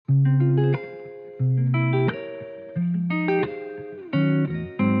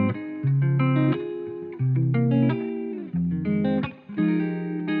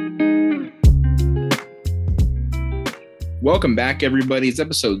Welcome back, everybody. It's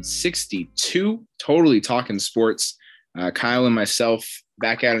episode 62, Totally Talking Sports. Kyle and myself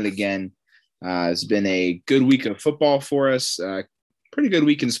back at it again. It's been a good week of football for us. Pretty good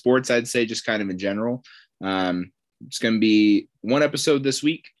week in sports, I'd say, just kind of in general. It's going to be one episode this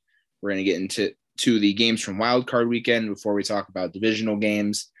week. We're going to get into the games from Wild Card Weekend before we talk about divisional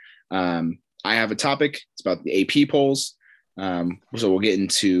games. I have a topic. It's about the AP polls. So we'll get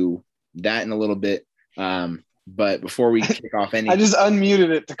into that in a little bit. But before we kick off I just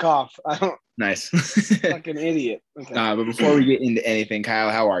unmuted it to cough. I don't. Nice. Fucking idiot. Okay. But before we get into anything, Kyle,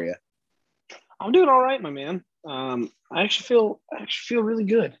 how are you? I'm doing all right, my man. I actually feel really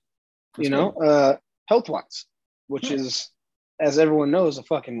good. That's Health wise, which is, as everyone knows, a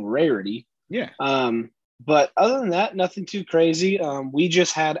fucking rarity. Yeah. But other than that, nothing too crazy. We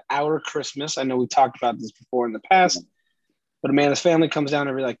just had our Christmas. I know we talked about this before in the past. But Amanda's family comes down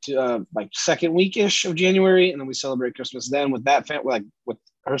every second week-ish of January, and then we celebrate Christmas then with that with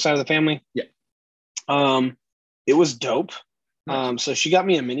her side of the family. Yeah. It was dope. Nice. So she got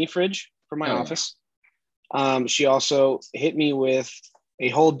me a mini fridge for my office. She also hit me with a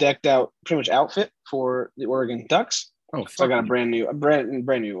whole decked out pretty much outfit for the Oregon Ducks. Oh, so I got a brand new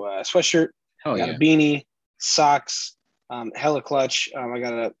sweatshirt. Oh, got a beanie, socks, hella clutch. I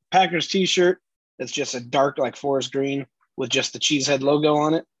got a Packers t-shirt that's just a dark forest green with just the Cheesehead logo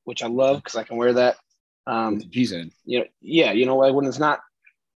on it, which I love because I can wear that. Cheesehead.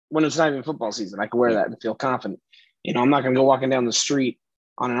 When it's not even football season, I can wear that and feel confident. I'm not going to go walking down the street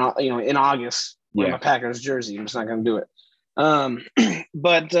in August wearing a Packers jersey. I'm just not going to do it.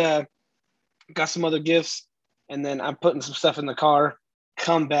 But got some other gifts, and then I'm putting some stuff in the car.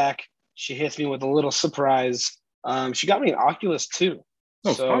 Come back, she hits me with a little surprise. She got me an Oculus too.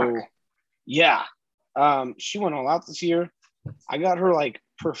 Oh, so fuck. Yeah. She went all out this year. I got her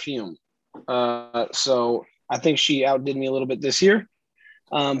perfume. So I think she outdid me a little bit this year.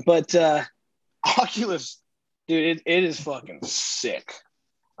 But Oculus, dude, it is fucking sick.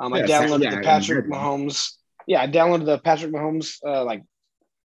 I downloaded the Patrick Mahomes. Yeah, I downloaded the Patrick Mahomes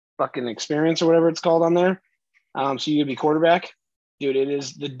fucking experience or whatever it's called on there. So you could be quarterback. Dude, it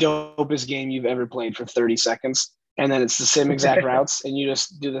is the dopest game you've ever played for 30 seconds. And then it's the same exact routes, and you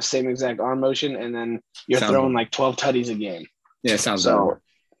just do the same exact arm motion, and then you're throwing 12 tutties a game. Yeah, it sounds so.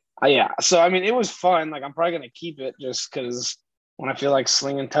 So I mean, it was fun. I'm probably gonna keep it just because when I feel like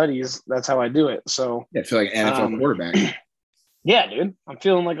slinging tutties, that's how I do it. So I feel like an NFL quarterback. Yeah, dude, I'm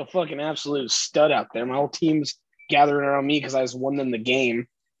feeling like a fucking absolute stud out there. My whole team's gathering around me because I just won them the game.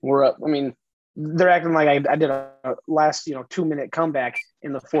 We're up. I mean, they're acting like I did a last 2-minute comeback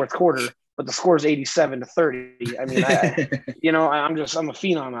in the fourth quarter. But the score is 87-30. I mean, I'm a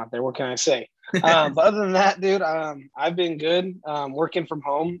phenom out there. What can I say? But other than that, dude, I've been good. Working from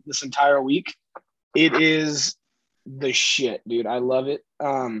home this entire week. It is the shit, dude. I love it.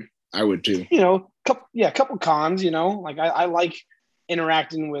 I would too. Couple cons. I like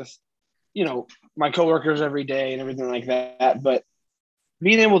interacting with, my coworkers every day and everything like that. But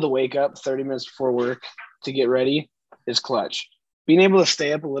being able to wake up 30 minutes before work to get ready is clutch. Being able to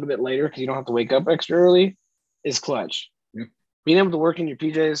stay up a little bit later because you don't have to wake up extra early is clutch. Yeah. Being able to work in your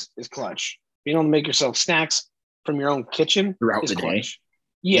PJs is clutch. Being able to make yourself snacks from your own kitchen throughout is the clutch.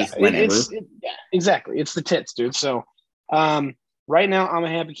 day. Yeah, exactly. It's the tits, dude. So right now I'm a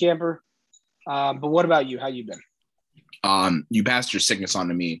happy camper. But what about you? How you been? You passed your sickness on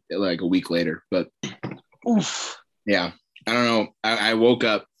to me a week later, but oof. Yeah, I don't know. I woke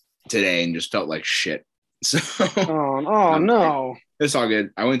up today and just felt like shit. So no, it's all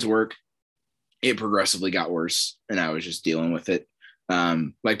good. I went to work. It progressively got worse, and I was just dealing with it. By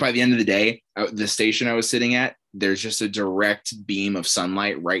the end of the day, the station I was sitting at, there's just a direct beam of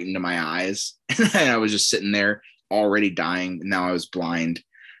sunlight right into my eyes, and I was just sitting there already dying. And now I was blind.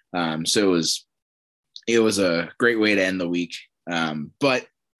 So it was a great way to end the week. But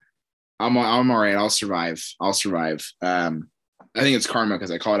I'm all right. I'll survive. I think it's karma because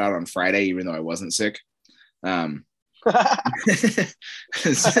I called out on Friday, even though I wasn't sick. So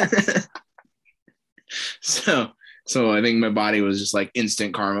I think my body was just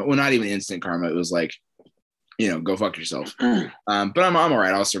instant karma. Well, not even instant karma. It was go fuck yourself. But I'm all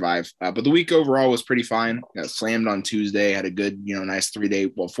right. I'll survive. But the week overall was pretty fine. Got slammed on Tuesday. Had a good, nice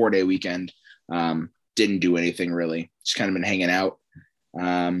 4-day weekend. Didn't do anything really. Just kind of been hanging out.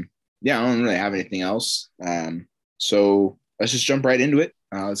 I don't really have anything else. So let's just jump right into it.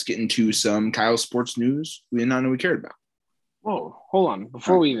 Let's get into some Kyle sports news we did not know we cared about. Whoa, hold on.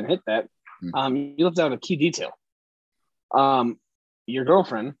 Before we even hit that, you left out a key detail. Your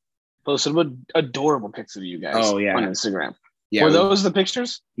girlfriend posted adorable pics of you guys Oh, yeah. on Instagram. Yeah, Were those the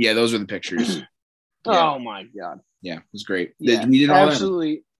pictures? Yeah, those were the pictures. Oh my God. Yeah, it was great. Yeah, we did all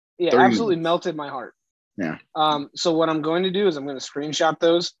absolutely. Yeah, absolutely melted my heart. Yeah. So what I'm going to do is I'm going to screenshot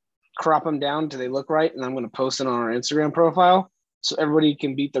those, crop them down till they look right, and I'm going to post it on our Instagram profile so everybody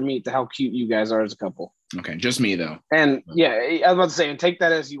can beat their meat to how cute you guys are as a couple. Okay, just me though. And yeah, I was about to say, and take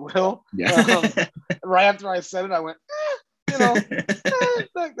that as you will. Yeah. Right after I said it, I went,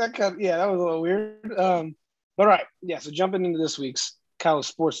 that kind of, that was a little weird. But all right, yeah. So jumping into this week's college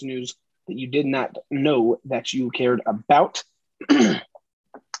sports news that you did not know that you cared about.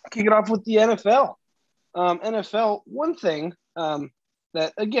 Kick it off with the NFL. NFL, one thing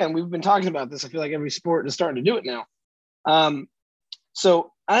that, again, we've been talking about this. I feel like every sport is starting to do it now.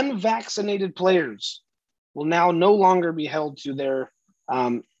 So unvaccinated players will now no longer be held to their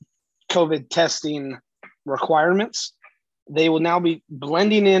COVID testing requirements. They will now be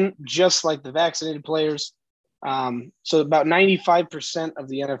blending in just like the vaccinated players. So about 95% of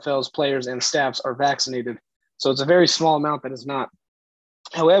the NFL's players and staffs are vaccinated. So it's a very small amount that is not.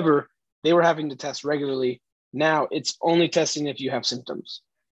 However, they were having to test regularly. Now it's only testing if you have symptoms.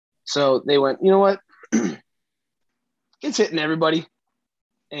 So they went, you know what? It's hitting everybody,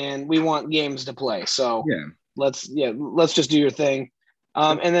 and we want games to play. So let's just do your thing.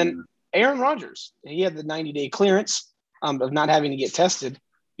 And then Aaron Rodgers, he had the 90-day clearance of not having to get tested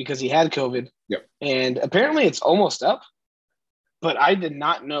because he had COVID. Yep. And apparently it's almost up, but I did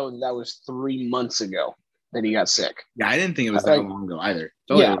not know that was 3 months ago that he got sick. Yeah, I didn't think it was that long ago either.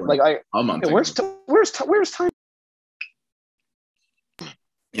 A month ago. Where's time?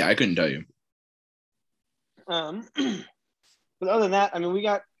 Yeah, I couldn't tell you. But other than that, I mean, we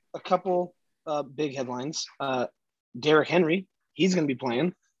got a couple big headlines. Derrick Henry, he's going to be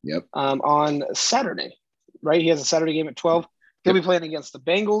playing. Yep. On Saturday, right? He has a Saturday game at 12. He'll be playing against the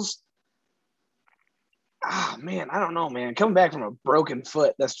Bengals. Man, I don't know, man. Coming back from a broken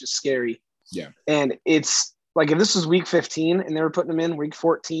foot, that's just scary. Yeah. And it's like if this was week 15 and they were putting him in week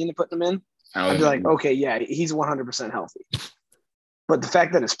 14 and putting him in, I'd be like, okay, yeah, he's 100% healthy. But the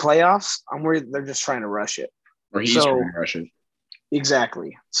fact that it's playoffs, I'm worried they're just trying to rush it. Or he's trying to rush it.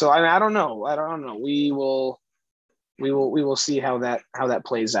 Exactly. So I don't know. I don't know. We will see how that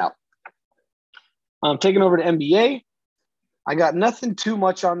plays out. Taking over to NBA. I got nothing too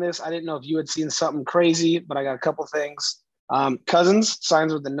much on this. I didn't know if you had seen something crazy, but I got a couple things. Cousins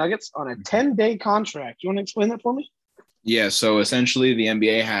signs with the Nuggets on a 10-day contract. You want to explain that for me? Yeah. So essentially, the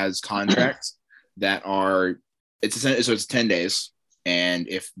NBA has contracts that are it's 10 days, and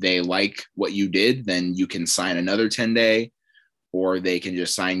if they like what you did, then you can sign another 10-day, or they can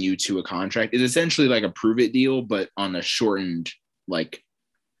just sign you to a contract. It's essentially like a prove it deal, but on a shortened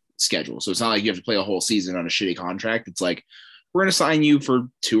schedule. So it's not like you have to play a whole season on a shitty contract. It's like, we're going to sign you for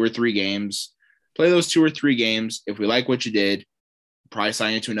 2 or 3 games, play those 2 or 3 games. If we like what you did, probably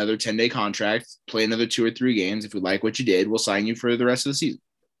sign you to another 10-day contract, play another 2 or 3 games. If we like what you did, we'll sign you for the rest of the season.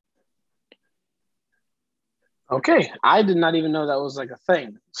 Okay. I did not even know that was like a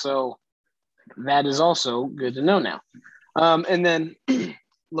thing. So that is also good to know now. And then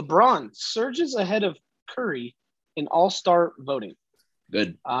LeBron surges ahead of Curry in all-star voting.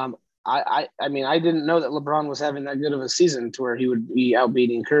 Good. I mean, I didn't know that LeBron was having that good of a season to where he would be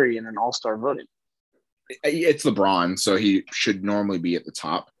outbeating Curry in an all-star voting. It's LeBron, so he should normally be at the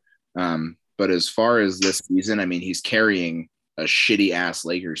top. But as far as this season, I mean, he's carrying a shitty-ass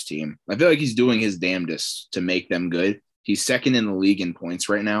Lakers team. I feel like he's doing his damnedest to make them good. He's second in the league in points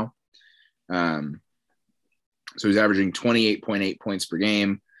right now. So he's averaging 28.8 points per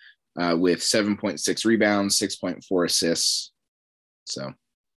game with 7.6 rebounds, 6.4 assists. So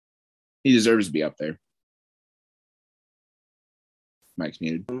he deserves to be up there. Mike's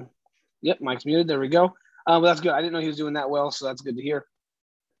muted. Yep, Mike's muted. There we go. Well, that's good. I didn't know he was doing that well, so that's good to hear.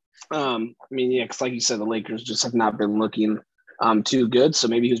 I mean, yeah, because like you said, the Lakers just have not been looking too good. So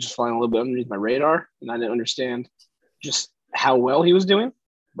maybe he was just flying a little bit underneath my radar, and I didn't understand just how well he was doing.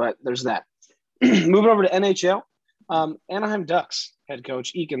 But there's that. Moving over to NHL, Anaheim Ducks head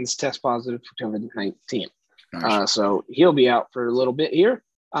coach Eakins test positive for COVID-19. Nice. So he'll be out for a little bit here.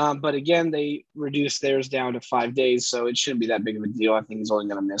 But again, they reduced theirs down to 5 days, so it shouldn't be that big of a deal. I think he's only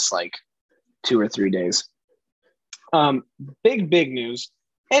going to miss like 2 or 3 days. Big news.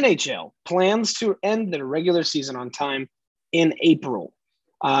 NHL plans to end their regular season on time in April.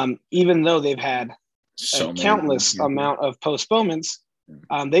 Even though they've had a countless amount of postponements,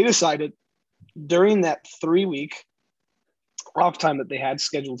 they decided during that 3-week off time that they had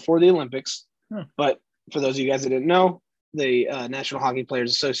scheduled for the Olympics. But for those of you guys that didn't know, the National Hockey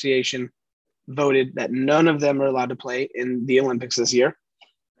Players Association voted that none of them are allowed to play in the Olympics this year.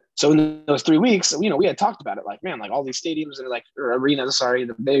 So in those 3 weeks, we had talked about it, like, man, like all these stadiums and or arenas,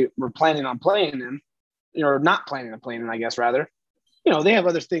 that they were planning on playing in, or not planning on playing in, I guess, rather, they have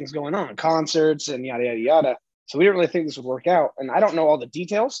other things going on, concerts and yada, yada, yada. So we didn't really think this would work out. And I don't know all the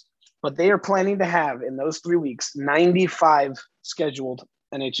details, but they are planning to have in those 3 weeks, 95 scheduled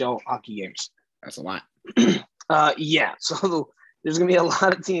NHL hockey games. That's a lot. Yeah. So there's going to be a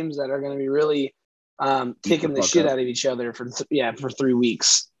lot of teams that are going to be really kicking the shit out of each other for 3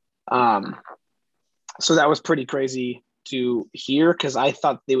 weeks. So that was pretty crazy to hear, because I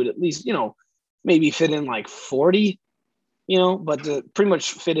thought they would at least, maybe fit in like 40, but to pretty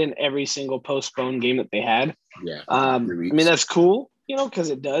much fit in every single postponed game that they had. Yeah. I mean, that's cool, because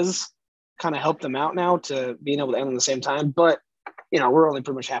it does kind of help them out now to being able to end on the same time. But, we're only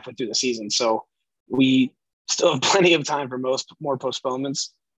pretty much halfway through the season. So we still have plenty of time for more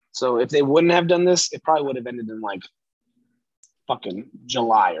postponements. So if they wouldn't have done this, it probably would have ended in like fucking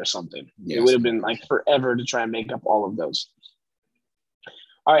July or something. Yes. It would have been like forever to try and make up all of those.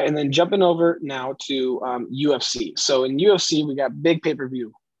 All right, and then jumping over now to UFC. So in UFC, we got big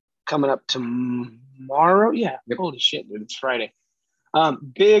pay-per-view coming up tomorrow. Yeah, yep. Holy shit, dude, it's Friday.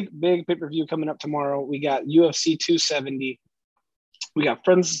 Big pay-per-view coming up tomorrow. We got UFC 270. We got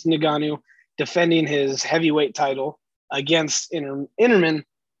Francis Ngannou defending his heavyweight title against Interman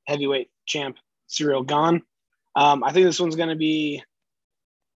heavyweight champ Ciryl Gane. I think this one's going to be,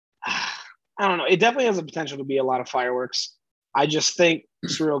 I don't know. It definitely has the potential to be a lot of fireworks. I just think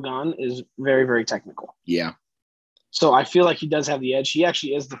Ciryl Gane is very, very technical. Yeah. So I feel like he does have the edge. He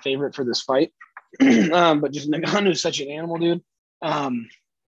actually is the favorite for this fight. But just Ngannou is such an animal, dude.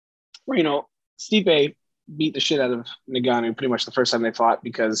 Where, Stipe beat the shit out of Ngannou pretty much the first time they fought,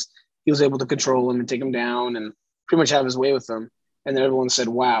 because he was able to control him and take him down and pretty much have his way with them. And then everyone said,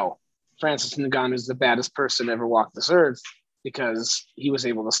 wow, Francis Ngannou is the baddest person to ever walk this earth, because he was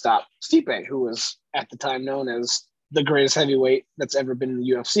able to stop Stipe, who was at the time known as the greatest heavyweight that's ever been in the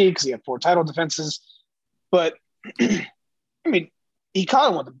UFC, because he had 4 title defenses. But, I mean, he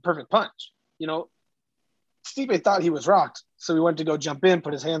caught him with the perfect punch. Stipe thought he was rocked, so he went to go jump in,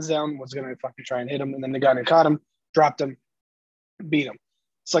 put his hands down, was going to fucking try and hit him, and then Ngannou caught him, dropped him, beat him.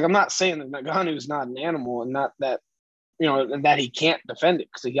 It's like, I'm not saying that Ngannou is not an animal and not that, that he can't defend it,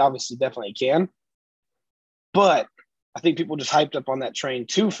 because he obviously definitely can. But I think people just hyped up on that train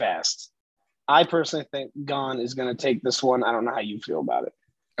too fast. I personally think Gane is going to take this one. I don't know how you feel about it.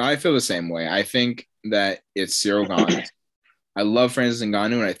 I feel the same way. I think that it's Ciryl Gane. I love Francis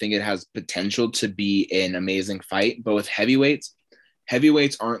Ngannou, and I think it has potential to be an amazing fight. But with heavyweights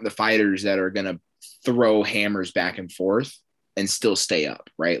aren't the fighters that are going to throw hammers back and forth and still stay up,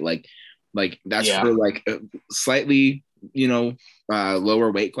 right? Like that's for like slightly,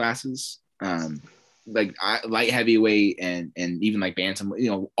 lower weight classes, like light heavyweight and even like bantam,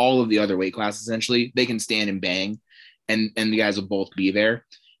 all of the other weight classes. Essentially, they can stand and bang, and the guys will both be there.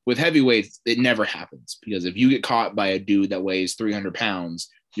 With heavyweights, it never happens, because if you get caught by a dude that weighs 300 pounds,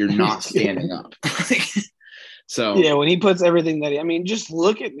 you're not standing up. So yeah, when he puts everything just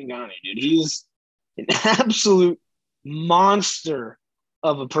look at Ngannou, dude. He's an absolute monster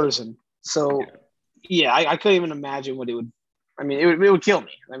of a person. So yeah, I couldn't even imagine what it would. It would kill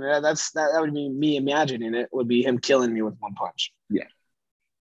me. That would be me imagining it would be him killing me with one punch. Yeah.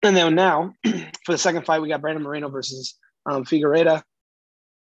 And then now for the second fight, we got Brandon Moreno versus Figueiredo.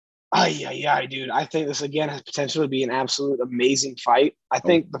 Dude. I think this again has potential to be an absolute amazing fight. I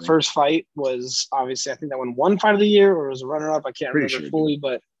think the first fight was obviously, I think that won one fight of the year, or it was a runner-up. I can't remember fully,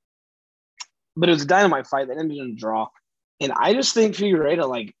 but it was a dynamite fight that ended in a draw. And I just think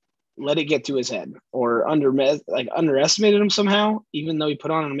Figueiredo let it get to his head, or underestimated him somehow, even though he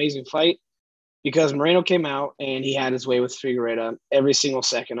put on an amazing fight, because Moreno came out and he had his way with Figueiredo every single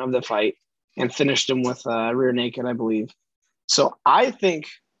second of the fight and finished him with rear naked, I believe. So I think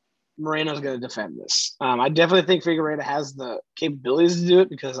Moreno's going to defend this. I definitely think Figueiredo has the capabilities to do it,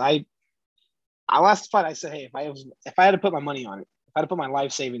 because I last fight I said, hey, if I had to put my money on it, if I had to put my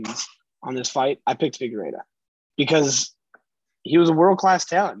life savings on this fight, I picked Figueiredo, because he was a world-class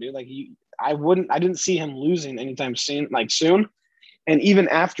talent, dude. I didn't see him losing anytime soon. And even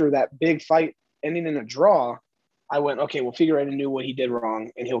after that big fight ending in a draw, I went, okay, well, Figueiredo knew what he did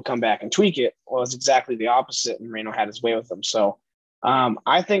wrong and he'll come back and tweak it. Well, it's exactly the opposite, and Moreno had his way with him. So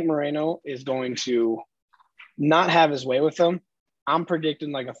I think Moreno is going to not have his way with him. I'm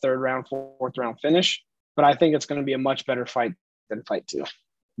predicting like a 3rd round, 4th round finish, but I think it's going to be a much better fight than fight 2.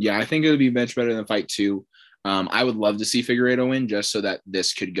 Yeah, I think it would be much better than fight 2. I would love to see Figueiredo win, just so that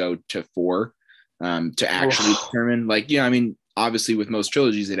this could go to 4. to actually determine. Like, I mean, obviously with most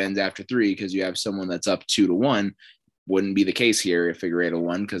trilogies, it ends after 3 because you have someone that's up 2-1. Wouldn't be the case here if Figueiredo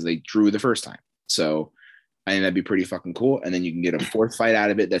won because they drew the first time. So I think that'd be pretty fucking cool. And then you can get a 4th fight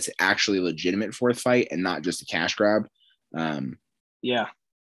out of it that's actually a legitimate 4th fight and not just a cash grab. Yeah.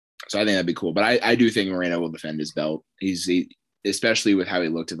 So I think that'd be cool. But I do think Moreno will defend his belt. Especially with how he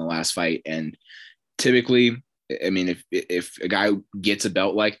looked in the last fight. And typically, I mean, if a guy gets a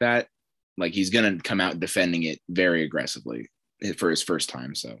belt like that, like he's going to come out defending it very aggressively for his first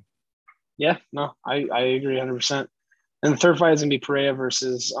time. So, yeah, no, I agree 100%. And the third fight is going to be Pereira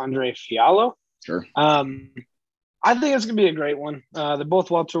versus Andre Fialho. Sure. I think it's going to be a great one. They're both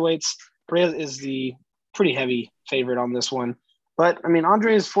welterweights. Pereira is the pretty heavy favorite on this one. But, I mean,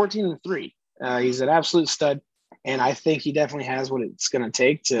 Andre is 14-3. He's an absolute stud. And I think he definitely has what it's going to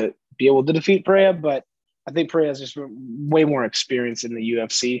take to be able to defeat Pereira. But I think Pereira has just way more experience in the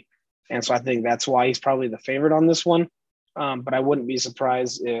UFC. And so I think that's why he's probably the favorite on this one. But I wouldn't be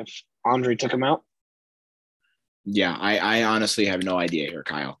surprised if Andre took him out. Yeah, I honestly have no idea here,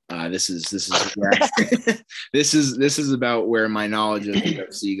 Kyle. This is where this is about where my knowledge of the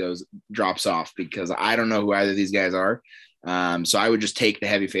UFC drops off because I don't know who either of these guys are. So I would just take the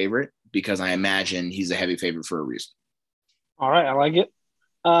heavy favorite because I imagine he's a heavy favorite for a reason. All right, I like it.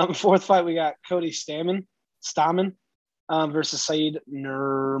 4th fight, we got Cody Stamann versus Said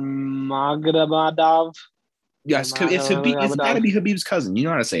Nurmagomedov. Yes, it's Habib. It's got to be Habib's cousin. You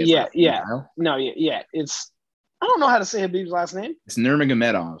know how to say it. Yeah. No, yeah. I don't know how to say Habib's last name. It's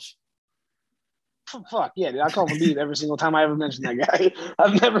Nurmagomedov. Fuck yeah, dude. I call him Habib every single time I ever mention that guy.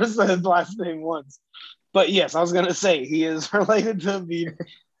 I've never said his last name once. But yes, I was gonna say he is related to Habib.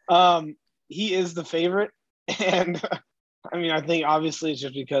 He is the favorite, and I mean, I think obviously it's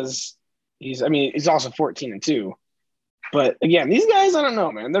just because he's also 14-2. But again, these guys, I don't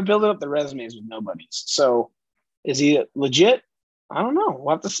know, man. They're building up their resumes with nobodies. So is he legit? I don't know.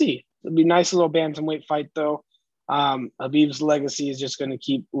 We'll have to see. It'll be a nice little bantamweight fight, though. Habib's legacy is just going to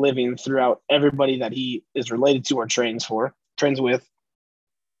keep living throughout everybody that he is related to or trains with.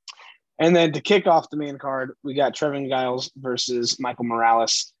 And then to kick off the main card, we got Trevin Giles versus Michael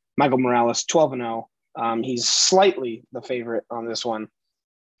Morales. Michael Morales, 12-0. He's slightly the favorite on this one.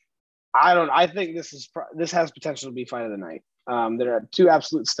 I think this has potential to be fight of the night. There are 2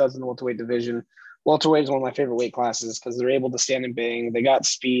 absolute studs in the welterweight division. Welterweight is one of my favorite weight classes because they're able to stand and bang. They got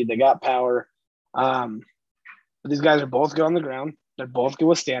speed. They got power. But these guys are both good on the ground. They're both good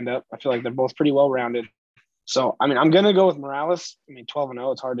with stand-up. I feel like they're both pretty well-rounded. So, I mean, I'm going to go with Morales. I mean,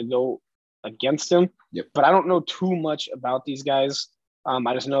 12-0, it's hard to go against him. Yep. But I don't know too much about these guys.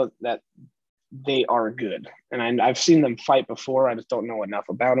 I just know that they are good. And I've seen them fight before. I just don't know enough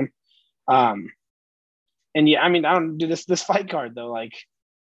about them. And yeah, I mean, I don't do this fight card, though. Like,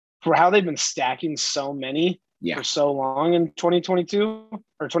 for how they've been stacking so many for so long in 2022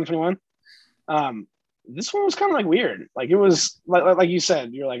 or 2021, this one was kind of like weird. Like it was like you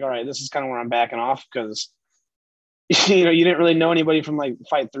said, you're like, all right, this is kind of where I'm backing off because you didn't really know anybody from like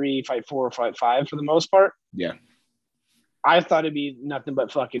fight 3, fight 4, or fight 5 for the most part. Yeah. I thought it'd be nothing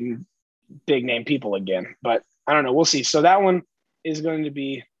but fucking big name people again, but I don't know. We'll see. So that one is going to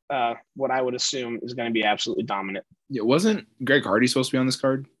be what I would assume is going to be absolutely dominant. Yeah, wasn't Greg Hardy supposed to be on this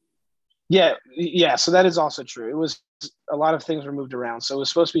card? Yeah. So that is also true. It was a lot of things were moved around. So it was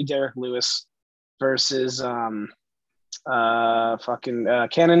supposed to be Derek Lewis versus Cannonier,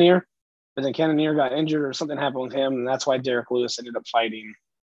 but then Cannonier got injured or something happened with him, and that's why Derek Lewis ended up fighting.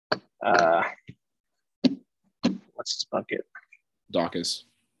 What's his bucket? Dawkins.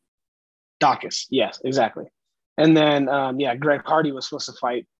 Yes, exactly. And then, Greg Hardy was supposed to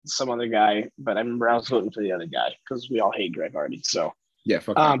fight some other guy, but I remember I was voting for the other guy because we all hate Greg Hardy. So, yeah,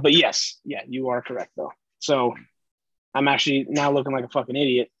 fuck but yes, you are correct, though. So I'm actually now looking like a fucking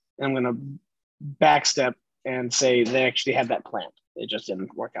idiot, and I'm going to backstep and say they actually had that planned. It just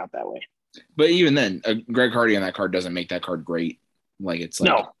didn't work out that way. But even then, Greg Hardy on that card doesn't make that card great. Like, it's like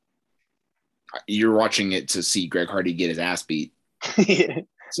no. You're watching it to see Greg Hardy get his ass beat.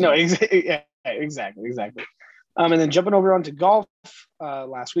 No, exactly. And then jumping over onto golf,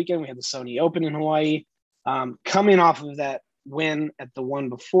 last weekend we had the Sony Open in Hawaii. Coming off of that win at the one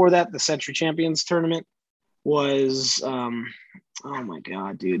before that, the Century Champions tournament was, oh my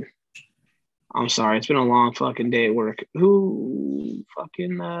God, dude. I'm sorry. It's been a long fucking day at work.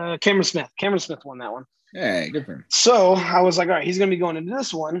 Cameron Smith. Cameron Smith won that one. Hey, good for him. So I was like, all right, he's going to be going into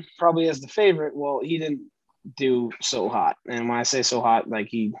this one probably as the favorite. Well, he didn't do so hot. And when I say so hot,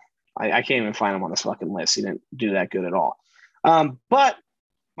 like I can't even find him on this fucking list. He didn't do that good at all. But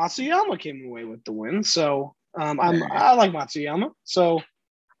Matsuyama came away with the win. So I like Matsuyama. So,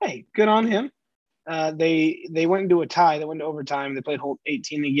 hey, good on him. They went into a tie. They went to overtime. They played Holt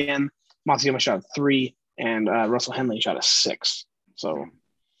 18 again. Matsuyama shot 3, and Russell Henley shot a 6. So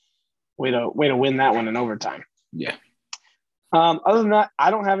way to win that one in overtime. Yeah. Other than that,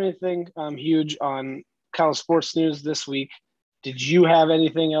 I don't have anything huge on college sports news this week. Did you have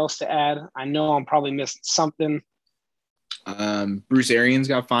anything else to add? I know I'm probably missing something. Bruce Arians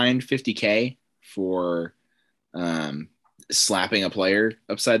got fined $50K for slapping a player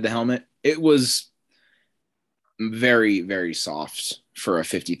upside the helmet. It was very, very soft for a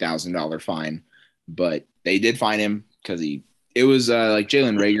 $50,000 fine, but they did fine him because it was like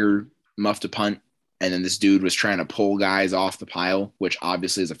Jalen Reagor muffed a punt, and then this dude was trying to pull guys off the pile, which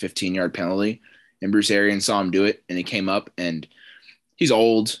obviously is a 15-yard penalty. And Bruce Arians saw him do it, and he came up, and he's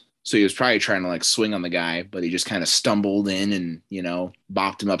old, so he was probably trying to like swing on the guy, but he just kind of stumbled in and,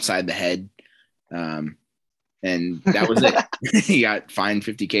 bopped him upside the head. And that was it. He got fined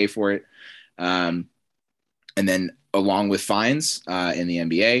 $50K for it. And then along with fines in the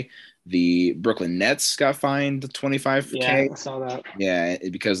NBA, the Brooklyn Nets got fined $25K. Yeah, I saw that. Yeah,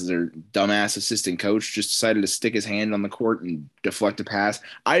 because their dumbass assistant coach just decided to stick his hand on the court and deflect a pass.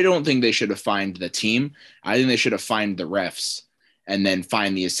 I don't think they should have fined the team. I think they should have fined the refs and then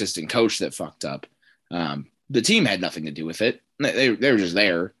fined the assistant coach that fucked up. The team had nothing to do with it. They were just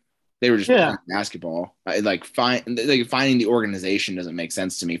there. They were just playing basketball. Finding the organization doesn't make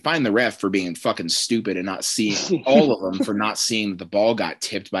sense to me. Find the ref for being fucking stupid and not seeing all of them for not seeing the ball got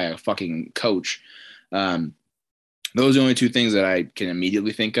tipped by a fucking coach. Those are the only two things that I can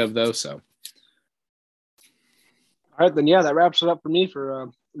immediately think of, though. So, all right, then that wraps it up for me for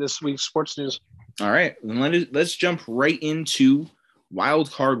this week's sports news. All right, then let's jump right into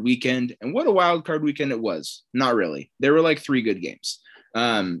wild card weekend. And what a wild card weekend it was. Not really. There were like 3 good games.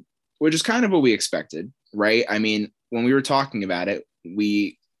 Which is kind of what we expected, right? I mean, when we were talking about it,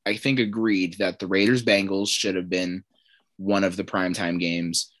 I think, agreed that the Raiders-Bengals should have been one of the primetime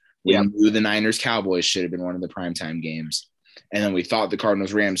games. We knew the Niners-Cowboys should have been one of the primetime games. And then we thought the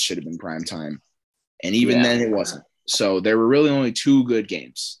Cardinals-Rams should have been primetime. And even then, it wasn't. So there were really only 2 good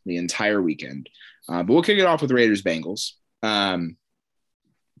games the entire weekend. But we'll kick it off with Raiders-Bengals. Now,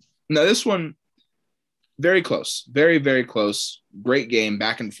 this one, very close. Very, very close. Great game,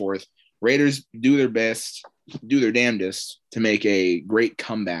 back and forth. Raiders do their best, do their damnedest to make a great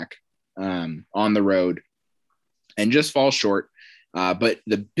comeback on the road and just fall short. But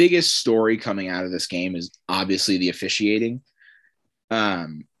the biggest story coming out of this game is obviously the officiating.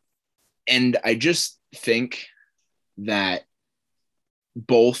 And I just think that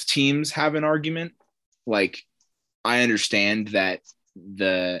both teams have an argument. Like, I understand that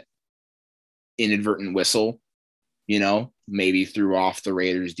the inadvertent whistle, maybe threw off the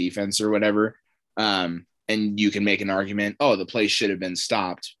Raiders defense or whatever. And you can make an argument, the play should have been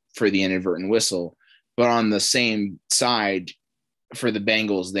stopped for the inadvertent whistle. But on the same side, for the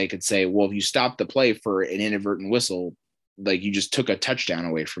Bengals, they could say, well, if you stop the play for an inadvertent whistle, like, you just took a touchdown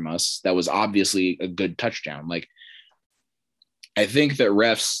away from us. That was obviously a good touchdown. Like, I think that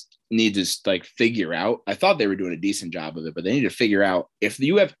refs need to figure out, I thought they were doing a decent job of it, but they need to figure out, if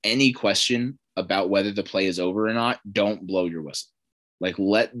you have any question about whether the play is over or not, don't blow your whistle. Like,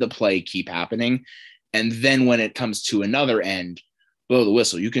 let the play keep happening. And then when it comes to another end, blow the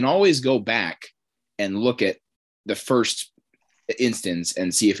whistle. You can always go back and look at the first instance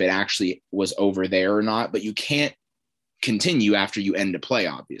and see if it actually was over there or not, but you can't continue after you end a play,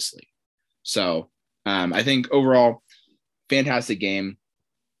 obviously. So I think overall, fantastic game.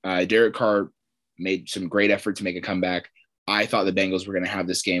 Derek Carr made some great effort to make a comeback. I thought the Bengals were going to have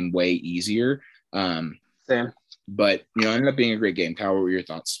this game way easier. Same. But, ended up being a great game. Kyle, what were your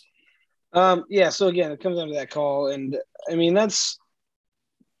thoughts? So again, it comes down to that call. And I mean, that's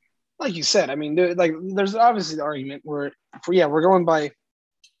like you said, I mean, there's obviously the argument where, we're going by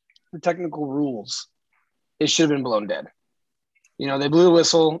the technical rules. It should have been blown dead. They blew the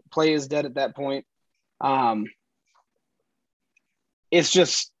whistle, play is dead at that point. It's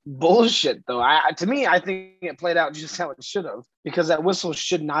just bullshit, though. To me, I think it played out just how it should have, because that whistle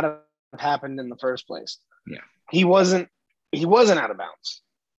should not have happened in the first place. Yeah, he wasn't out of bounds.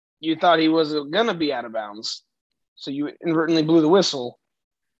 You thought he was gonna be out of bounds, so you inadvertently blew the whistle,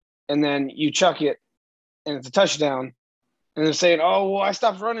 and then you chuck it, and it's a touchdown. And they're saying, "Oh, well, I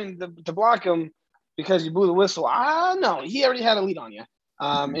stopped running to block him because you blew the whistle." No, he already had a lead on you.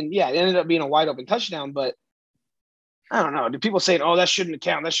 And it ended up being a wide open touchdown, but I don't know. Do people say, "Oh, that shouldn't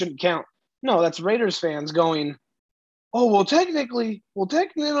count. That shouldn't count"? No, that's Raiders fans going, "Oh, well, technically,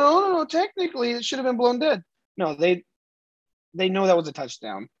 no, technically, it should have been blown dead." No, they know that was a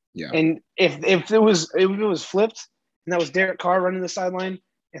touchdown. Yeah. And if it was flipped and that was Derek Carr running the sideline,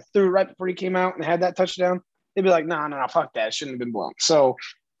 and threw it right before he came out and had that touchdown, they'd be like, no, fuck that. It shouldn't have been blown. So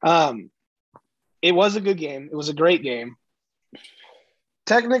it was a good game. It was a great game.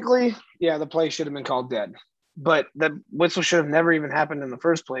 Technically, yeah, the play should have been called dead, but the whistle should have never even happened in the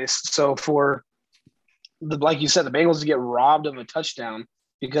first place. So for like you said, the Bengals to get robbed of a touchdown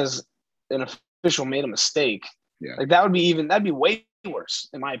because an official made a mistake, like that'd be way worse,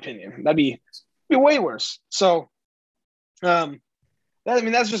 in my opinion. That'd be way worse. So,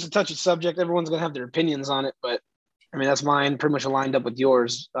 that's just a touchy subject. Everyone's gonna have their opinions on it, but I mean, that's mine, pretty much aligned up with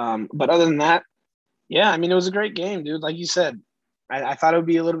yours. But other than that, yeah, I mean, it was a great game, dude. Like you said, I thought it would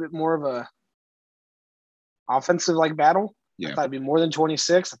be a little bit more of a offensive like battle. Yeah. I thought it'd be more than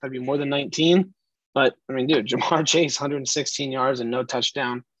 26. I thought it'd be more than 19. But I mean, dude, Ja'Marr Chase, 116 yards and no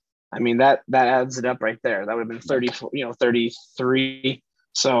touchdown. I mean, that adds it up right there. That would have been 33.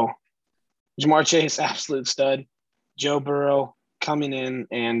 So Ja'Marr Chase, absolute stud. Joe Burrow coming in,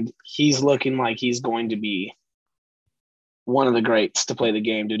 and he's looking like he's going to be one of the greats to play the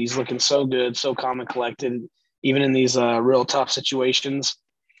game, dude. He's looking so good, so calm and collected, even in these real tough situations.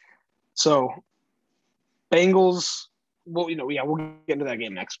 So Bengals, well, we'll get into that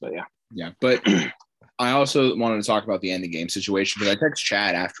game next, but yeah. Yeah, but I also wanted to talk about the ending game situation because I texted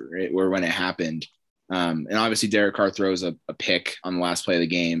Chad after it, or when it happened. And obviously Derek Carr throws a pick on the last play of the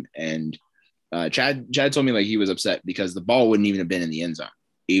game. And Chad told me like he was upset because the ball wouldn't even have been in the end zone,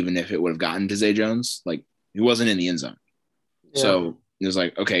 even if it would have gotten to Zay Jones. Like, he wasn't in the end zone. Yeah. So it was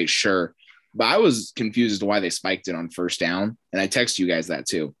like, okay, sure. But I was confused as to why they spiked it on first down. And I texted you guys that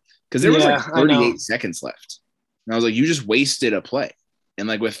too. Because there was like 38 seconds left. And I was like, you just wasted a play. And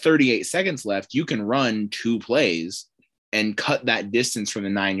like with 38 seconds left, you can run 2 plays and cut that distance from the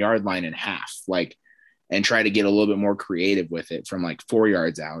 9-yard line in half, like, and try to get a little bit more creative with it from like 4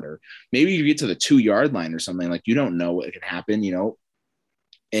 yards out, or maybe you get to the 2-yard line or something. Like, you don't know what could happen,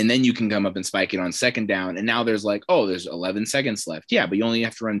 and then you can come up and spike it on second down. And now there's like, oh, there's 11 seconds left. Yeah, but you only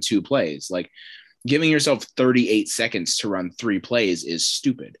have to run 2 plays. Like, giving yourself 38 seconds to run 3 plays is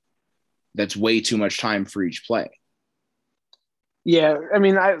stupid. That's way too much time for each play. Yeah, I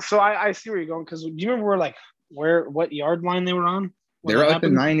mean, I see where you're going, because do you remember what yard line they were on? They were at the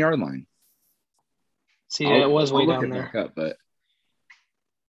 9-yard line. See, it was way down there. Up, but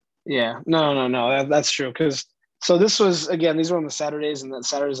yeah, no, that's true. Because this was, again, these were on the Saturdays, and that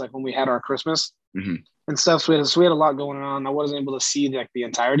Saturdays like when we had our Christmas and stuff. So we had a lot going on. I wasn't able to see like the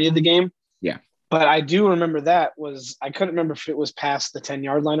entirety of the game. Yeah, but I do remember I couldn't remember if it was past the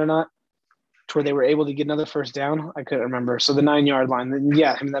 10-yard line or not, where they were able to get another first down. I couldn't remember. So the 9-yard line, then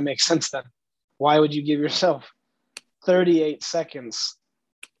yeah, I mean, that makes sense then. Why would you give yourself 38 seconds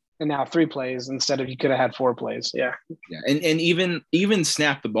and now 3 plays instead of you could have had 4 plays? Yeah. Yeah. And even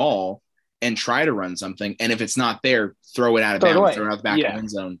snap the ball and try to run something. And if it's not there, throw it out of bounds, throw it out the back of the end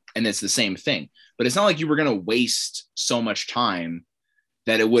zone. And it's the same thing. But it's not like you were going to waste so much time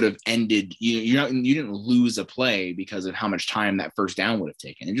that it would have ended. You didn't lose a play because of how much time that first down would have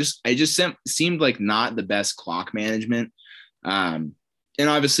taken. It just seemed like not the best clock management. And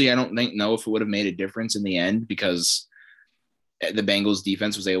obviously I don't know if it would have made a difference in the end, because the Bengals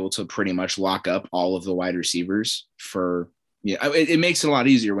defense was able to pretty much lock up all of the wide receivers it makes it a lot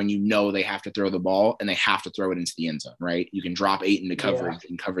easier when they have to throw the ball and they have to throw it into the end zone, right? You can drop 8 into coverage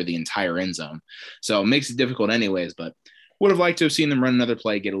and cover the entire end zone. So it makes it difficult anyways, but would have liked to have seen them run another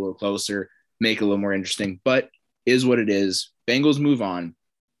play, get a little closer, make it a little more interesting, but is what it is. Bengals move on,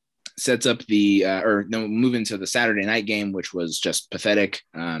 sets up move into the Saturday night game, which was just pathetic.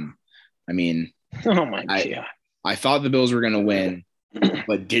 I mean, oh my God. I thought the Bills were going to win,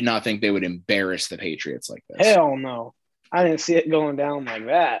 but did not think they would embarrass the Patriots like this. Hell no. I didn't see it going down like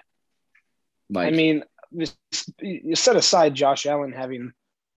that. I mean, you set aside Josh Allen having,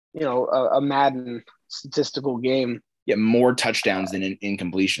 a Madden statistical game. Yeah, more touchdowns than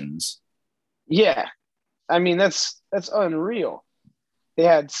incompletions. Yeah. I mean, that's unreal. They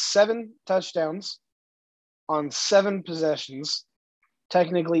had 7 touchdowns on 7 possessions,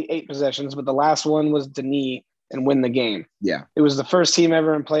 technically 8 possessions, but the last one was the knee and win the game. Yeah. It was the first team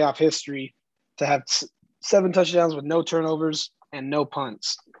ever in playoff history to have 7 touchdowns with no turnovers and no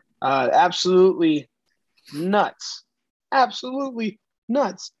punts. Absolutely nuts. Absolutely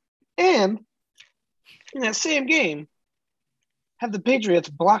nuts. And in that same game, have the Patriots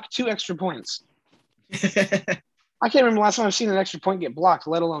block 2 extra points. I can't remember the last time I've seen an extra point get blocked,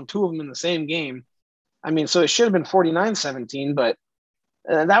 let alone 2 of them in the same game. I mean, so it should have been 49-17, but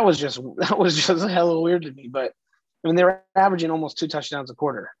that was just hella weird to me. But I mean, they were averaging almost 2 touchdowns a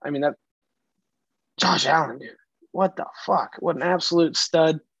quarter. I mean, that Josh Allen, dude, what the fuck? What an absolute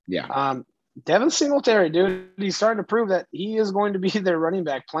stud. Yeah. Devin Singletary, dude, he's starting to prove that he is going to be their running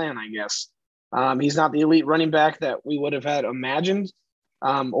back plan, I guess. He's not the elite running back that we would have had imagined,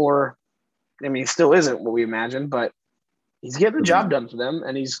 he still isn't what we imagined, but he's getting the job done for them,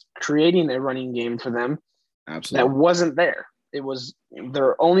 and he's creating a running game for them. Absolutely. That wasn't there. It was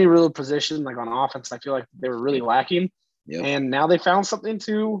their only real position, like on offense. I feel like they were really lacking, and now they found something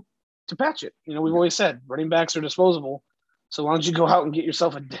to patch it. We've always said running backs are disposable, so why don't you go out and get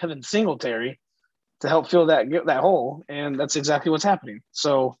yourself a Devin Singletary to help fill that hole? And that's exactly what's happening.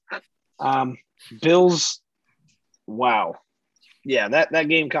 So, Bills, wow, yeah, that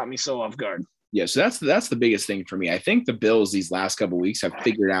game caught me so off guard. Yeah, so that's the biggest thing for me. I think the Bills these last couple of weeks have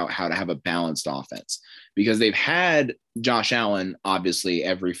figured out how to have a balanced offense because they've had Josh Allen obviously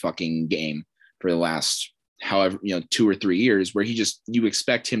every fucking game for the last 2 or 3 years where you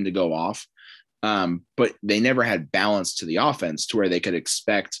expect him to go off. But they never had balance to the offense to where they could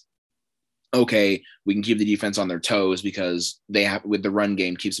expect, okay, we can keep the defense on their toes because they have with the run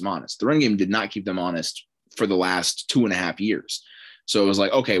game keeps them honest. The run game did not keep them honest for the last 2.5 years. So it was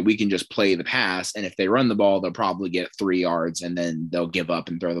like, okay, we can just play the pass. And if they run the ball, they'll probably get 3 yards and then they'll give up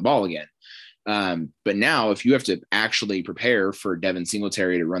and throw the ball again. But now if you have to actually prepare for Devin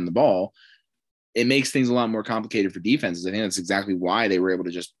Singletary to run the ball, it makes things a lot more complicated for defenses. I think that's exactly why they were able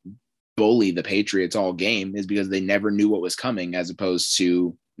to just bully the Patriots all game is because they never knew what was coming as opposed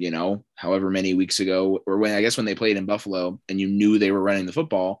to, however many weeks ago or when they played in Buffalo and you knew they were running the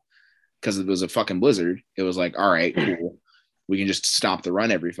football because it was a fucking blizzard. It was like, all right, cool. We can just stop the run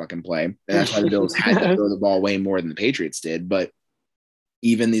every fucking play. And that's why the Bills had to throw the ball way more than the Patriots did. But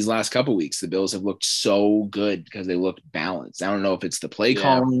even these last couple of weeks, the Bills have looked so good because they looked balanced. I don't know if it's the play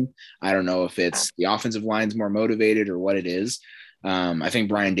calling. I don't know if it's the offensive line's more motivated or what it is. I think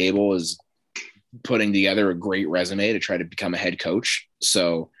Brian Daboll is putting together a great resume to try to become a head coach.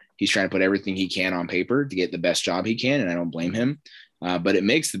 So he's trying to put everything he can on paper to get the best job he can. And I don't blame him. But it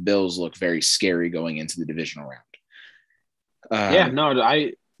makes the Bills look very scary going into the divisional round.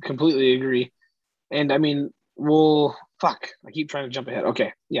 I completely agree. And I keep trying to jump ahead.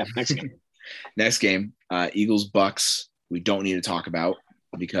 Okay. Yeah. Next game. Next game, Eagles Bucks. We don't need to talk about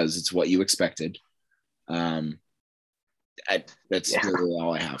because it's what you expected. That's literally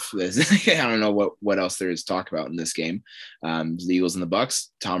all I have. I don't know what else there is to talk about in this game. The Eagles and the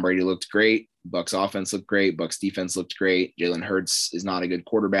Bucks. Tom Brady looked great. Bucks offense looked great. Bucks defense looked great. Jalen Hurts is not a good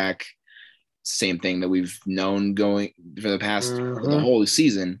quarterback. Same thing that we've known going for the past the whole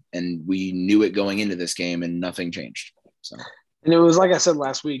season, and we knew it going into this game, and nothing changed. So, and it was like I said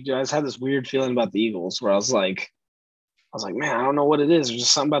last week, I just had this weird feeling about the Eagles, where I was like, man, I don't know what it is. There's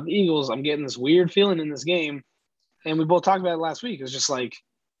just something about the Eagles. I'm getting this weird feeling in this game, and we both talked about it last week. It's just like,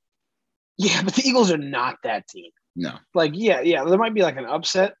 yeah, but the Eagles are not that team. No, there might be like an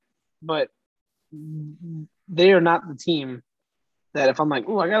upset, but they are not the team that if I'm like,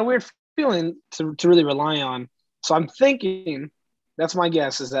 oh, I got a weird feeling to really rely on. So I'm thinking, that's my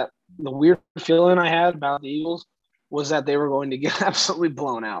guess, is that the weird feeling I had about the Eagles was that they were going to get absolutely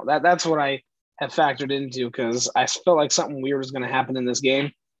blown out. That's what I have factored into because I felt like something weird was going to happen in this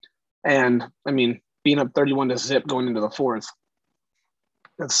game. And being up 31-0 going into the fourth,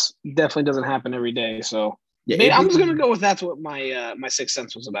 that's definitely doesn't happen every day. So I'm just going to go with that's what my sixth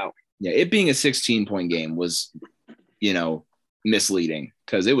sense was about. Yeah, it being a 16-point game was, misleading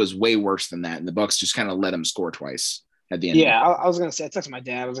because it was way worse than that, and the Bucks just kind of let them score twice at the end. Yeah, I was gonna say, I texted my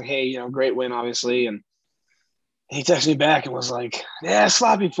dad. I was like, "Hey, great win, obviously," and he texted me back and was like, "Yeah,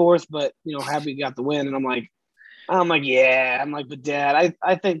 sloppy fourth, but happy got the win." And I'm like, "Yeah." I'm like, "But Dad,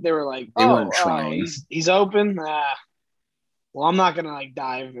 I think they were like, they weren't trying. He's open. Well, I'm not gonna like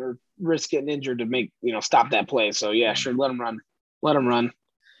dive or risk getting injured to make stop that play. So yeah, sure, let him run."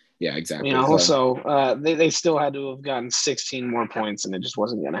 Yeah, exactly. They still had to have gotten 16 more points, and it just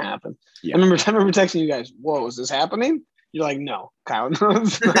wasn't going to happen. Yeah. I remember texting you guys, "Whoa, is this happening?" You're like, "No, Kyle, no,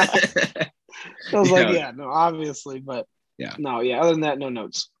 it's not." I was like, "Yeah, no, obviously," but no, yeah. Other than that, no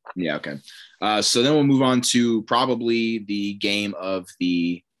notes. Yeah, okay. So then we'll move on to probably the game of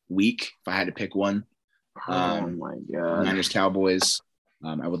the week. If I had to pick one, oh my God, Niners Cowboys.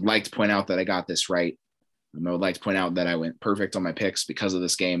 I would like to point out that I got this right. I would like to point out that I went perfect on my picks because of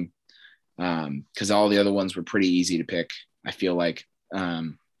this game, because all the other ones were pretty easy to pick. I feel like,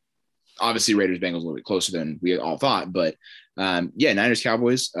 obviously Raiders Bengals a little bit closer than we all thought, but Niners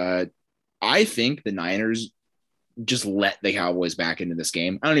Cowboys. I think the Niners just let the Cowboys back into this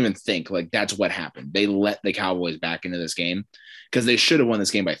game. I don't even think like that's what happened. They let the Cowboys back into this game because they should have won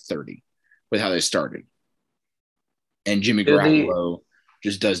this game by 30 with how they started. And Jimmy Garoppolo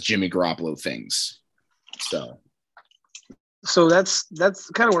just does Jimmy Garoppolo things. So So that's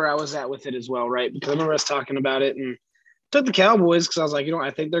kind of where I was at with it as well, right? Because I remember us talking about it and took the Cowboys because I was like,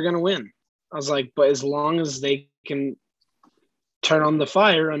 I think they're going to win. I was like, but as long as they can turn on the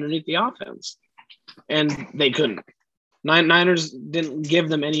fire underneath the offense, and they couldn't. Niners didn't give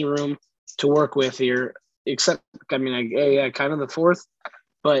them any room to work with here, except kind of the fourth.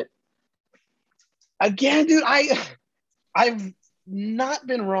 But again, dude, I've not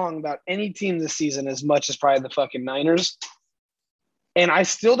been wrong about any team this season as much as probably the fucking Niners. And I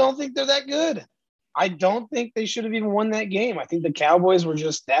still don't think they're that good. I don't think they should have even won that game. I think the Cowboys were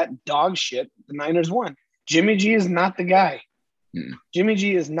just that dog shit. The Niners won. Jimmy G is not the guy. Jimmy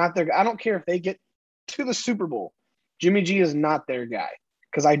G is not their guy. I don't care if they get to the Super Bowl. Jimmy G is not their guy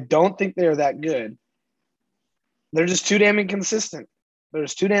because I don't think they're that good. They're just too damn inconsistent. Their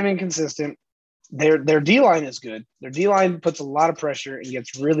D-line is good. Their D-line puts a lot of pressure and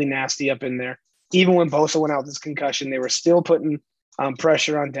gets really nasty up in there. Even when Bosa went out with his concussion, they were still putting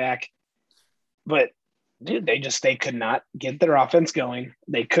pressure on Dak. But, dude, they could not get their offense going.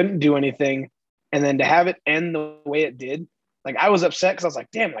 They couldn't do anything. And then to have it end the way it did, like I was upset because I was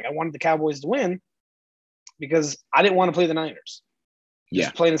like, damn, like I wanted the Cowboys to win because I didn't want to play the Niners. Yeah.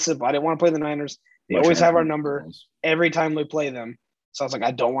 Just plain and simple. I didn't want to play the Niners. They always have our number every time we play them. So I was like,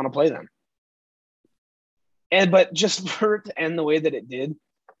 I don't want to play them. But just for it to end the way that it did,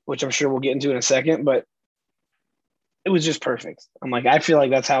 which I'm sure we'll get into in a second, but it was just perfect. I'm like, I feel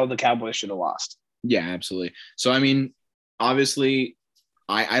like that's how the Cowboys should have lost. Yeah, absolutely. So, I mean, obviously,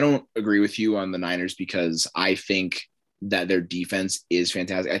 I don't agree with you on the Niners because I think that their defense is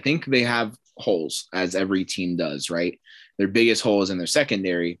fantastic. I think they have holes, as every team does, right? Their biggest hole is in their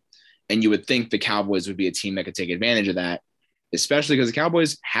secondary. And you would think the Cowboys would be a team that could take advantage of that, especially because the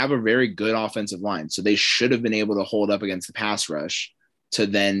Cowboys have a very good offensive line. So they should have been able to hold up against the pass rush to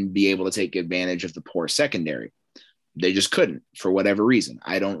then be able to take advantage of the poor secondary. They just couldn't for whatever reason.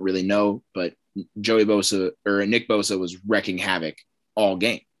 I don't really know, but Nick Bosa was wrecking havoc all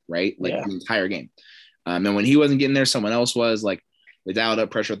game, right? Like the entire game. And when he wasn't getting there, someone else was. Like, they dialed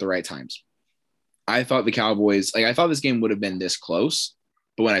up pressure at the right times. I thought the Cowboys, I thought this game would have been this close,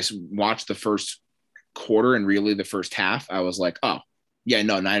 but when I watched the first quarter and really the first half, I was like, oh, yeah,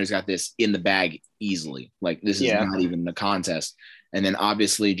 no, Niners got this in the bag easily. Like, this is not even a contest. And then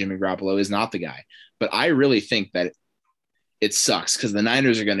obviously Jimmy Garoppolo is not the guy. But I really think that it sucks because the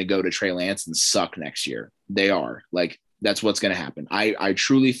Niners are going to go to Trey Lance and suck next year. They are. Like, that's what's going to happen. I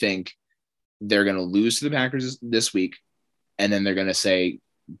truly think they're going to lose to the Packers this week, and then they're going to say,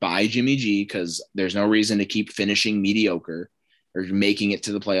 bye, Jimmy G, because there's no reason to keep finishing mediocre or making it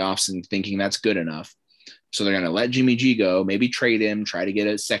to the playoffs and thinking that's good enough. So they're going to let Jimmy G go, maybe trade him, try to get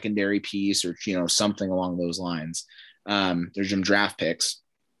a secondary piece or, something along those lines. There's some draft picks.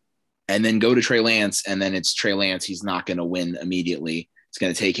 And then go to Trey Lance, and then it's Trey Lance. He's not going to win immediately. It's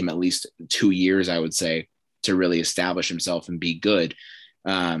going to take him at least 2 years, I would say, to really establish himself and be good.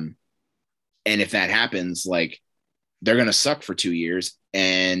 And if that happens, like, they're going to suck for 2 years,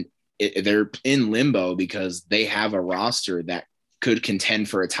 and they're in limbo because they have a roster that could contend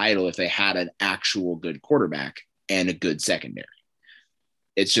for a title if they had an actual good quarterback and a good secondary.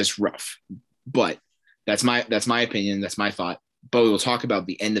 It's just rough, but that's my opinion. That's my thought. But we'll talk about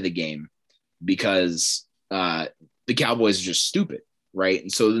the end of the game because the Cowboys are just stupid, right?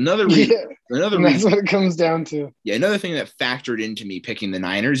 And so another reason that's what it comes down to. Yeah, another thing that factored into me picking the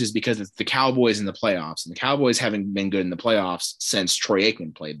Niners is because it's the Cowboys in the playoffs, and the Cowboys haven't been good in the playoffs since Troy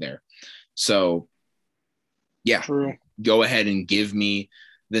Aikman played there. So, yeah, True. Go ahead and give me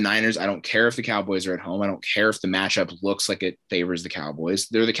the Niners. I don't care if the Cowboys are at home. I don't care if the matchup looks like it favors the Cowboys.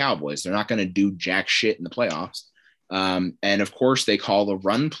 They're the Cowboys. They're not going to do jack shit in the playoffs. And of course, they call the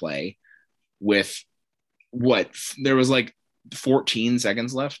run play with there was like 14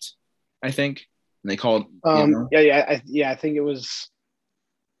 seconds left, I think. And they called. I think it was.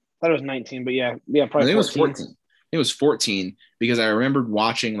 I thought it was 19, but probably. I think it was 14. It was 14 because I remembered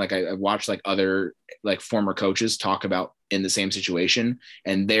watching, like, I watched like other like former coaches talk about in the same situation,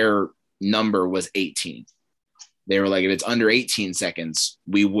 and their number was 18. They were like, if it's under 18 seconds,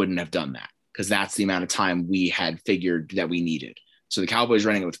 we wouldn't have done that because that's the amount of time we had figured that we needed. So the Cowboys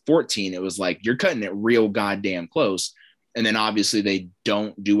running it with 14, it was like, you're cutting it real goddamn close. And then obviously they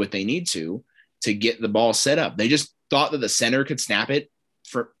don't do what they need to get the ball set up. They just thought that the center could snap it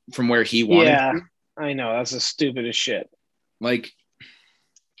from where he wanted. Yeah, I know. That's the stupidest shit. Like,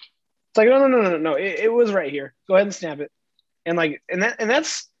 it's like, no. It was right here. Go ahead and snap it. And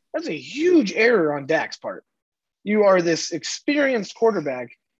that's a huge error on Dak's part. You are this experienced quarterback.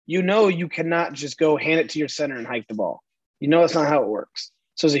 You cannot just go hand it to your center and hike the ball. That's not how it works.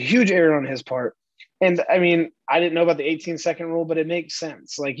 So it's a huge error on his part. And I mean, I didn't know about the 18-second rule, but it makes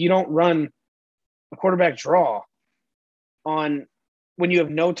sense. Like, you don't run a quarterback draw on when you have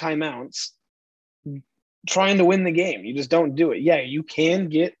no timeouts trying to win the game. You just don't do it. Yeah, you can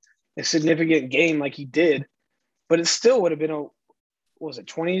get a significant gain like he did, but it still would have been what was it,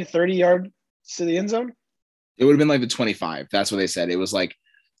 20 to 30 yards to the end zone? It would have been like the 25. That's what they said. It was like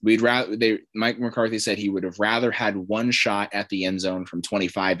Mike McCarthy said he would have rather had one shot at the end zone from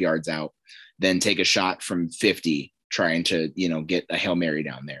 25 yards out than take a shot from 50 trying to, get a Hail Mary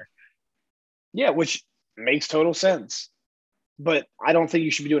down there. Yeah, which makes total sense. But I don't think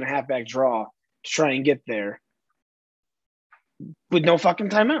you should be doing a halfback draw to try and get there with no fucking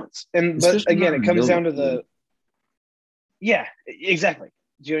timeouts. But again, it comes down to the exactly.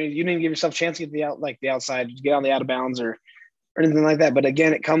 You didn't give yourself a chance to get the outside, to get on the out of bounds or anything like that. But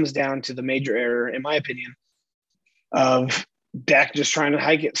again, it comes down to the major error, in my opinion, of Dak just trying to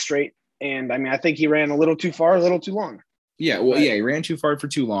hike it straight. And I mean, I think he ran a little too far, a little too long. Yeah, well, he ran too far for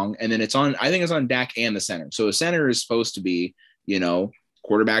too long. And then I think it's on Dak and the center. So the center is supposed to be,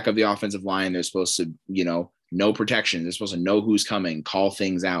 quarterback of the offensive line. They're supposed to, no protection. They're supposed to know who's coming, call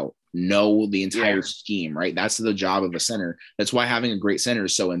things out, know the entire scheme, right? That's the job of a center. That's why having a great center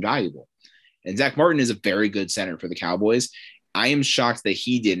is so invaluable. And Zach Martin is a very good center for the Cowboys. I am shocked that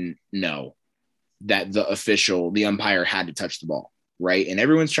he didn't know that the umpire had to touch the ball, right? And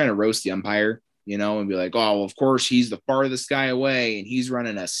everyone's trying to roast the umpire, and be like, oh, well, of course, he's the farthest guy away and he's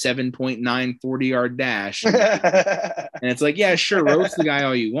running a 7.9 40-yard dash. And it's like, yeah, sure, roast the guy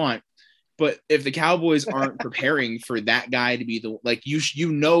all you want. But if the Cowboys aren't preparing for that guy to be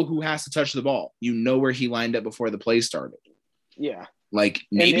who has to touch the ball, where he lined up before the play started. Yeah. Like,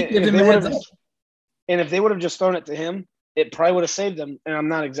 maybe and if they would have just thrown it to him, it probably would have saved them. And I'm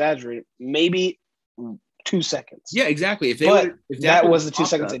not exaggerating. Maybe 2 seconds. Yeah, exactly. If that was the 2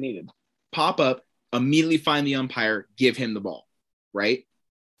 seconds they needed. Pop up, immediately find the umpire, give him the ball, right?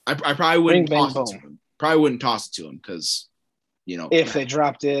 I probably wouldn't toss it to him. Probably wouldn't toss it to him because, if they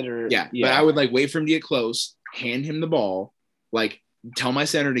dropped it or but I would wait for him to get close, hand him the ball, tell my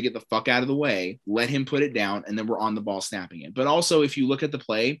center to get the fuck out of the way, let him put it down, and then we're on the ball snapping it. But also, if you look at the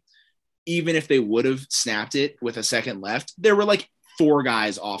play, even if they would have snapped it with a second left, there were 4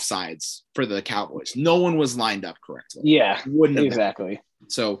 guys offsides for the Cowboys. No one was lined up correctly. Yeah, wouldn't have exactly. Been.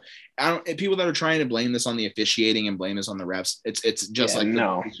 So people that are trying to blame this on the officiating and blame this on the refs, it's just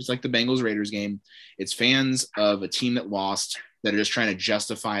it's just like the Bengals Raiders game. It's fans of a team that lost that are just trying to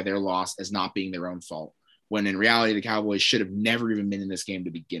justify their loss as not being their own fault, when in reality the Cowboys should have never even been in this game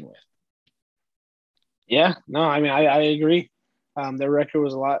to begin with. Yeah, no, I mean I agree. Their record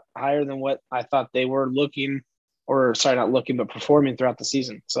was a lot higher than what I thought they were performing throughout the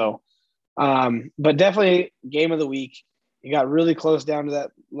season. So, but definitely game of the week. You got really close down to that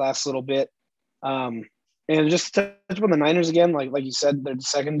last little bit. And just to touch on the Niners again, like you said, their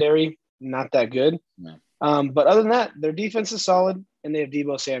secondary, not that good. No. But other than that, their defense is solid and they have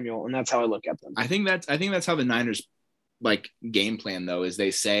Deebo Samuel, and that's how I look at them. I think that's how the Niners game plan though, is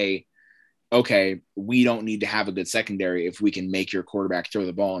they say, okay, we don't need to have a good secondary if we can make your quarterback throw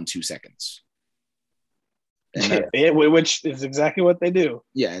the ball in 2 seconds. Which is exactly what they do.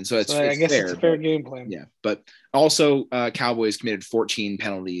 Yeah, and so I guess it's a fair game plan. Yeah, but also Cowboys committed 14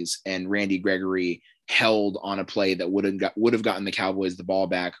 penalties, and Randy Gregory held on a play that would have gotten the Cowboys the ball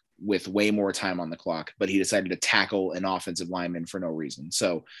back with way more time on the clock, but he decided to tackle an offensive lineman for no reason.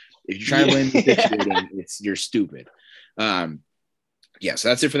 So if you're trying to blame the officiating, you're stupid. So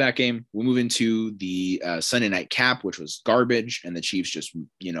that's it for that game. We'll move into the Sunday night cap, which was garbage, and the Chiefs just,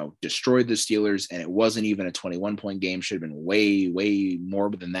 destroyed the Steelers, and it wasn't even a 21-point game. Should have been way, way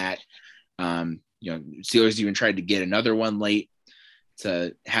more than that. Steelers even tried to get another one late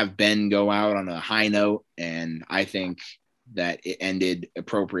to have Ben go out on a high note, and I think that it ended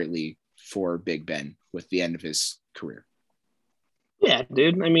appropriately for Big Ben with the end of his career. Yeah,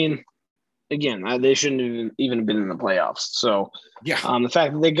 dude. I mean, again, they shouldn't have even been in the playoffs. So, the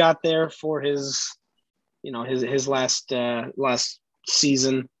fact that they got there for his last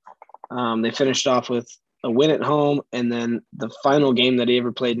season, they finished off with a win at home, and then the final game that he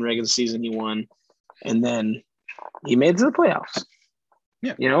ever played in regular season, he won, and then he made it to the playoffs.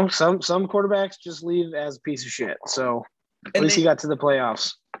 Yeah, some quarterbacks just leave as a piece of shit. So at least he got to the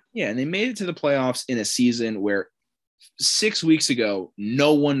playoffs. Yeah, and they made it to the playoffs in a season where 6 weeks ago,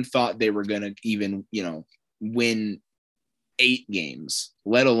 no one thought they were going to even, win 8 games,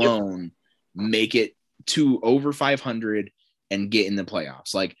 let alone make it to over 500 and get in the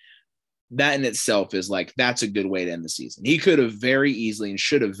playoffs. That in itself is that's a good way to end the season. He could have very easily and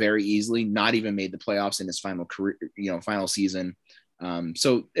should have very easily not even made the playoffs in his final career, final season.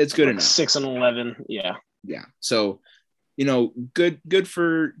 So it's good like enough. 6-11. Yeah. Yeah. So, good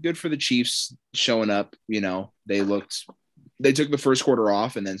for the Chiefs showing up. They took the first quarter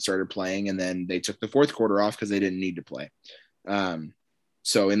off and then started playing, and then they took the fourth quarter off because they didn't need to play.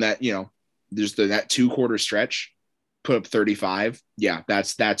 So in that, there's that 2-quarter stretch, put up 35. Yeah,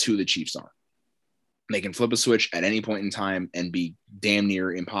 that's who the Chiefs are. They can flip a switch at any point in time and be damn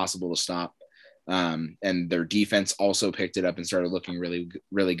near impossible to stop. And their defense also picked it up and started looking really,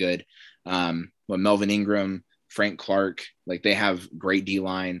 really good. When Melvin Ingram, Frank Clark, like they have great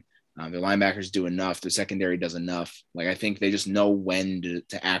D-line. Their linebackers do enough. The secondary does enough. Like I think they just know when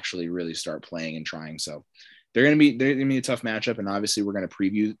to actually really start playing and trying. So they're gonna be a tough matchup. And obviously we're gonna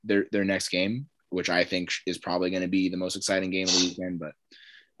preview their next game, which I think is probably going to be the most exciting game of the weekend. But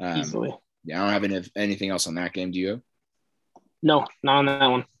easily. Yeah, I don't have anything else on that game. Do you? No, not on that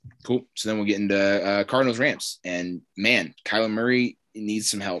one. Cool. So then we'll get into Cardinals Rams, and man, Kyler Murray needs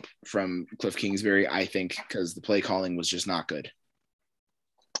some help from Cliff Kingsbury, I think, because the play calling was just not good.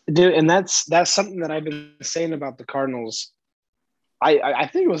 Dude, and that's something that I've been saying about the Cardinals. I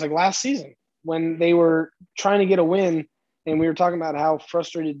think it was like last season when they were trying to get a win, and we were talking about how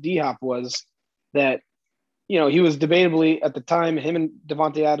frustrated D-Hop was that, he was debatably at the time, him and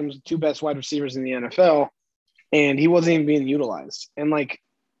Devontae Adams, the two best wide receivers in the NFL, and he wasn't even being utilized. And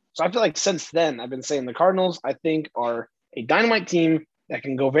so I feel like since then, I've been saying the Cardinals, I think, are a dynamite team that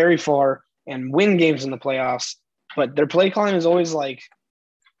can go very far and win games in the playoffs. But their play calling is always like,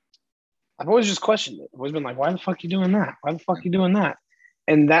 I've always just questioned it. I've always been like, why the fuck are you doing that? Why the fuck are you doing that?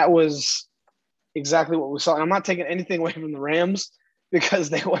 And that was exactly what we saw. And I'm not taking anything away from the Rams because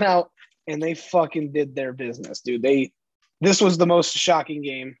they went out and they fucking did their business, dude. This was the most shocking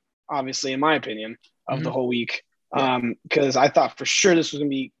game, obviously, in my opinion, of the whole week. Because I thought for sure this was going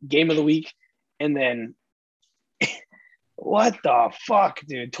to be game of the week. And then what the fuck,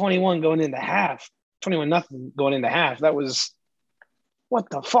 dude? 21 going into half. 21-0 going into half. That was what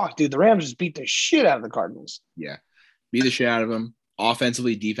the fuck, dude? The Rams just beat the shit out of the Cardinals. Yeah. Beat the shit out of them.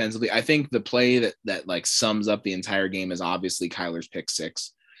 Offensively, defensively. I think the play that like sums up the entire game is obviously Kyler's pick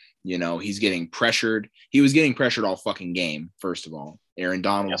six. He's getting pressured. He was getting pressured all fucking game, first of all. Aaron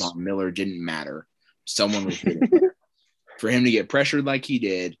Donald, yes. Von Miller didn't matter. Someone was hitting him. For him to get pressured like he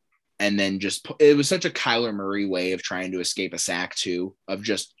did, and then it was such a Kyler Murray way of trying to escape a sack too, of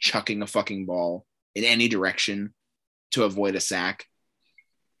just chucking a fucking ball in any direction to avoid a sack.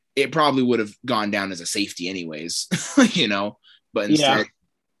 It probably would have gone down as a safety anyways, but instead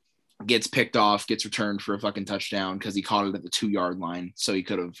gets picked off, gets returned for a fucking touchdown because he caught it at the 2-yard line. So he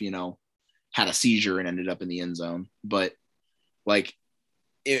could have, had a seizure and ended up in the end zone. But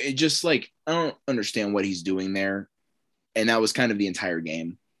it just I don't understand what he's doing there. And that was kind of the entire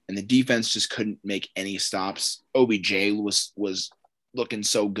game. And the defense just couldn't make any stops. OBJ was looking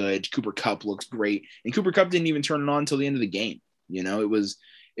so good. Cooper Kupp looks great. And Cooper Kupp didn't even turn it on until the end of the game. It was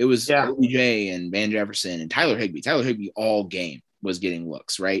OBJ and Van Jefferson and Tyler Higbee. Tyler Higbee all game was getting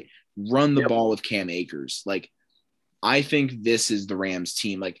looks, right? Run the ball with Cam Akers. I think this is the Rams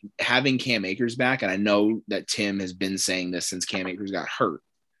team. Having Cam Akers back, and I know that Tim has been saying this since Cam Akers got hurt,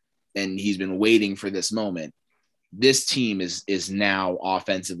 and he's been waiting for this moment. This team is now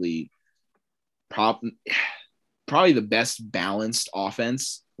offensively probably the best balanced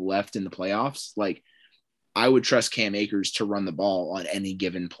offense left in the playoffs. I would trust Cam Akers to run the ball on any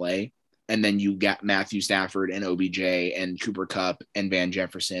given play. And then you got Matthew Stafford and OBJ and Cooper Kupp and Van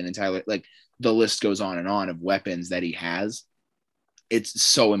Jefferson and Tyler. The list goes on and on of weapons that he has. It's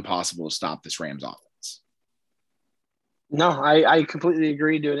so impossible to stop this Rams offense. No, I completely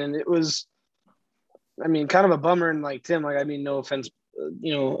agree, dude. And it was, kind of a bummer. And Tim, no offense,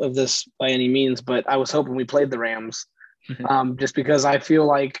 of this by any means, but I was hoping we played the Rams just because I feel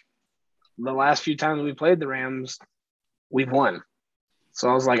like the last few times we played the Rams, we've won. So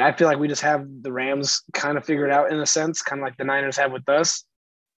I was like, I feel like we just have the Rams kind of figured out in a sense, kind of like the Niners have with us.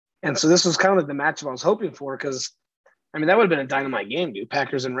 And so this was kind of like the matchup I was hoping for because, that would have been a dynamite game, dude.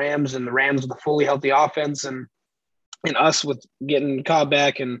 Packers and Rams, and the Rams with a fully healthy offense and us with getting Cobb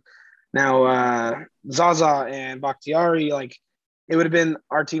back and now Zaza and Bakhtiari. It would have been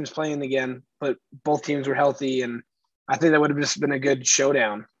our teams playing again, but both teams were healthy. And I think that would have just been a good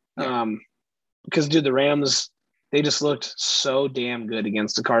showdown. Yeah. Because, dude, the Rams – they just looked so damn good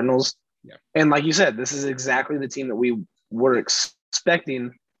against the Cardinals. Yeah. And like you said, this is exactly the team that we were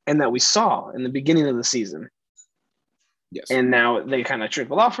expecting and that we saw in the beginning of the season. Yes. And now they kind of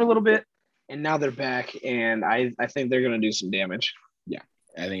trickled off for a little bit, and now they're back, and I think they're going to do some damage. Yeah,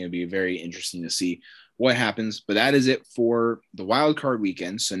 I think it'd be very interesting to see what happens. But that is it for the wild card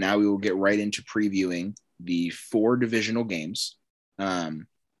weekend. So now we will get right into previewing the 4 divisional games.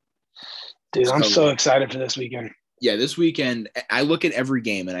 Dude, I'm so excited for this weekend. Yeah, this weekend, I look at every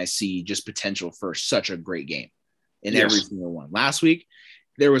game and I see just potential for such a great game in every single one. Last week,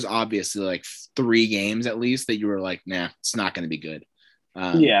 there was obviously like 3 games at least that you were like, nah, it's not going to be good.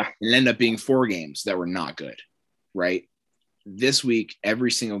 It ended up being 4 games that were not good, right? This week,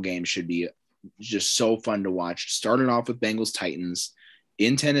 every single game should be just so fun to watch. Starting off with Bengals Titans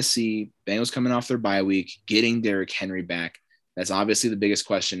in Tennessee, Bengals coming off their bye week, getting Derrick Henry back. That's obviously the biggest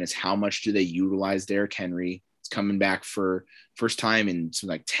question is how much do they utilize Derrick Henry? It's coming back for first time in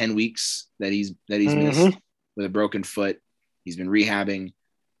something like 10 weeks that he's missed with a broken foot. He's been rehabbing.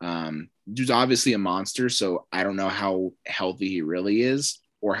 Dude's obviously a monster, so I don't know how healthy he really is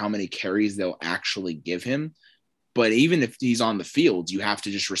or how many carries they'll actually give him. But even if he's on the field, you have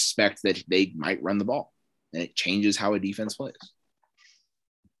to just respect that they might run the ball, and it changes how a defense plays.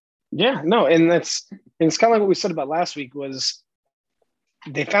 Yeah, no, and it's kind of like what we said about last week was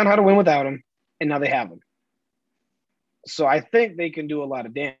they found how to win without him, and now they have him. So I think they can do a lot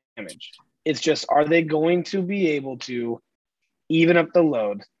of damage. It's just, are they going to be able to even up the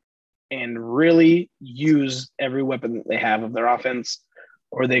load and really use every weapon that they have of their offense,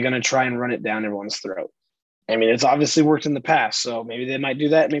 or are they going to try and run it down everyone's throat? I mean, it's obviously worked in the past, so maybe they might do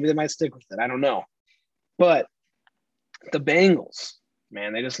that. Maybe they might stick with it. I don't know. But the Bengals,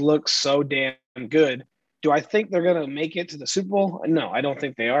 man, they just look so damn good. Do I think they're going to make it to the Super Bowl? No, I don't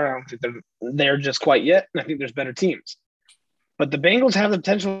think they are. I don't think they're there just quite yet. And I think there's better teams. But the Bengals have the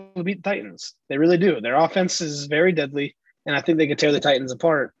potential to beat the Titans. They really do. Their offense is very deadly, and I think they could tear the Titans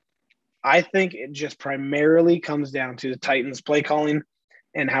apart. I think it just primarily comes down to the Titans' play calling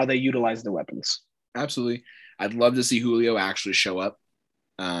and how they utilize their weapons. Absolutely. I'd love to see Julio actually show up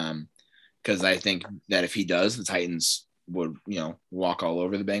because I think that if he does, the Titans would, walk all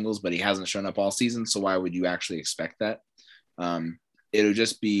over the Bengals, but he hasn't shown up all season. So why would you actually expect that? It'll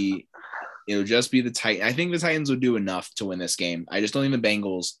just be the Titans. I think the Titans would do enough to win this game. I just don't think the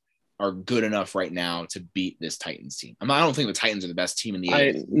Bengals are good enough right now to beat this Titans team. I don't think the Titans are the best team in the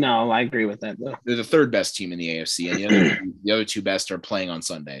AFC. No, I agree with that though. They're the 3rd best team in the AFC, and the other 2 best are playing on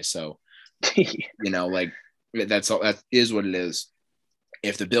Sunday. So, that's all. That is what it is.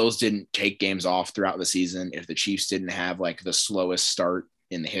 If the Bills didn't take games off throughout the season, if the Chiefs didn't have like the slowest start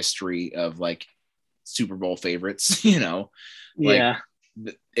in the history of like Super Bowl favorites, they would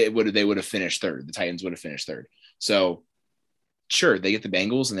have finished 3rd. The Titans would have finished 3rd. So sure, they get the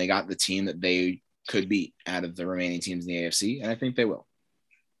Bengals and they got the team that they could beat out of the remaining teams in the AFC, and I think they will.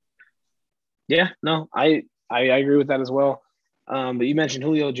 Yeah, no, I agree with that as well. But you mentioned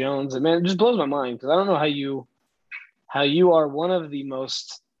Julio Jones, and man, it just blows my mind because I don't know how you are one of the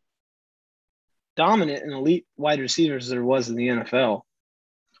most dominant and elite wide receivers there was in the NFL,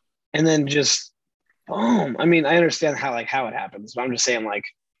 and then just boom. I mean, I understand how it happens, but I'm just saying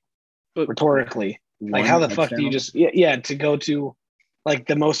rhetorically, how the fuck do you just to go to like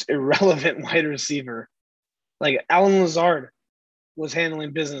the most irrelevant wide receiver, like Alan Lazard was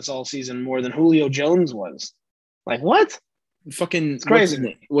handling business all season more than Julio Jones was. Like what? Fucking it's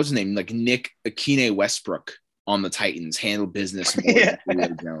crazy. What's his name? Like Nick Akine Westbrook on the Titans handled business more than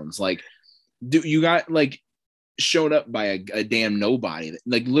Julio Jones. Like, dude, you got showed up by a damn nobody.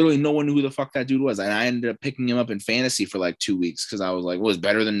 Like literally no one knew who the fuck that dude was. And I ended up picking him up in fantasy for like 2 weeks because I was like, well, it's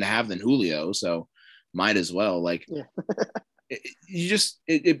better than Julio, so might as well. Like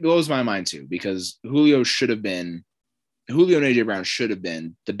it blows my mind too, because Julio and AJ Brown should have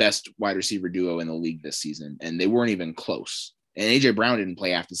been the best wide receiver duo in the league this season, and they weren't even close. And AJ Brown didn't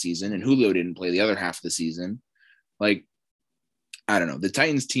play half the season, and Julio didn't play the other half of the season. Like, I don't know. The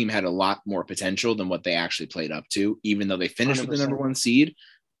Titans team had a lot more potential than what they actually played up to, even though they finished 100%. With the number 1 seed.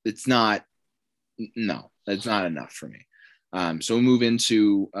 That's not enough for me. So we move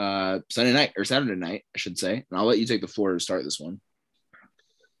into Saturday night, I should say. And I'll let you take the floor to start this one.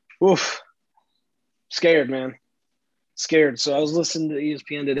 Oof. Scared, man. Scared. So I was listening to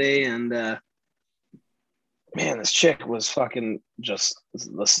ESPN today, and man, this chick was fucking just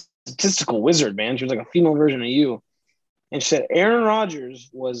the statistical wizard, man. She was like a female version of you. And she said Aaron Rodgers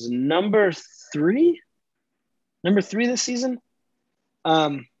was number 3 this season.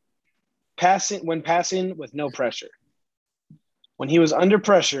 Passing with no pressure. When he was under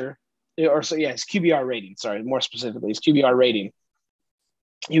pressure, his QBR rating, sorry, more specifically, his QBR rating.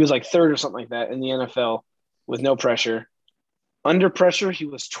 He was like 3rd or something like that in the NFL with no pressure. Under pressure, he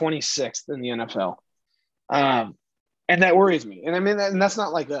was 26th in the NFL. And that worries me. And I mean, and that's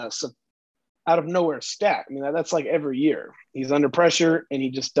not like a out of nowhere stat. I mean, that's like every year. He's under pressure and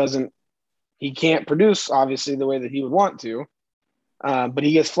he can't produce, obviously, the way that he would want to. But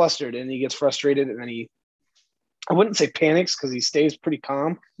he gets flustered and he gets frustrated, and then he I wouldn't say panics because he stays pretty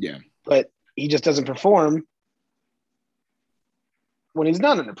calm. Yeah. But he just doesn't perform when he's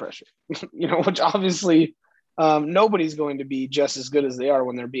not under pressure, which obviously nobody's going to be just as good as they are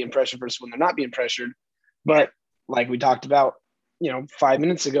when they're being pressured versus when they're not being pressured. But like we talked about, 5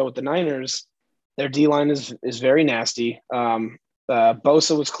 minutes ago with the Niners, their D-line is very nasty.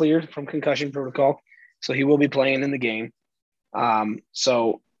 Bosa was cleared from concussion protocol, so he will be playing in the game.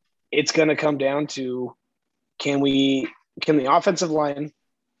 So it's going to come down to can the offensive line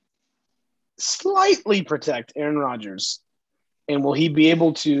slightly protect Aaron Rodgers, and will he be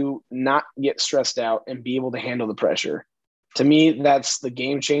able to not get stressed out and be able to handle the pressure? To me, that's the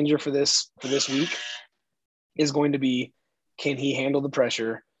game changer for this week is going to be, can he handle the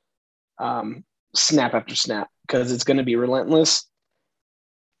pressure snap after snap? Because it's going to be relentless.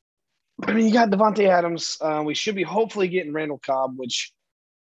 I mean, you got Davante Adams. We should be hopefully getting Randall Cobb, which,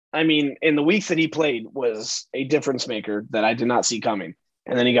 I mean, in the weeks that he played was a difference maker that I did not see coming.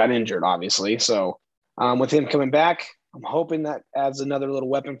 And then he got injured, obviously. So with him coming back, I'm hoping that adds another little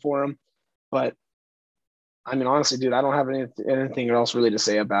weapon for him. But, I mean, honestly, dude, I don't have anything else really to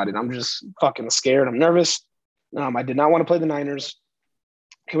say about it. I'm just fucking scared. I'm nervous. I did not want to play the Niners.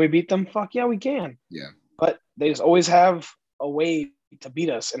 Can we beat them? Fuck yeah, we can. Yeah. But they just always have a way to beat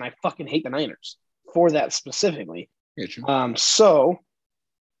us, and I fucking hate the Niners for that specifically. Yeah, true. So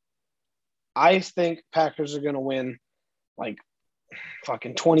I think Packers are going to win like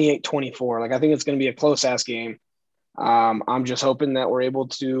fucking 28-24. Like, I think it's going to be a close-ass game. I'm just hoping that we're able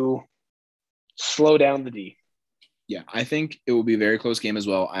to slow down the D. Yeah, I think it will be a very close game as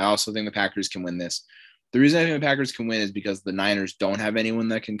well. I also think the Packers can win this. The reason I think the Packers can win is because the Niners don't have anyone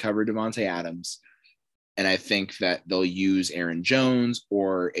that can cover Davante Adams. And I think that they'll use Aaron Jones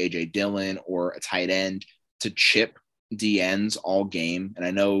or A.J. Dillon or a tight end to chip D ends all game. And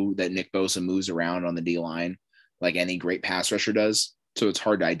I know that Nick Bosa moves around on the D line like any great pass rusher does. So it's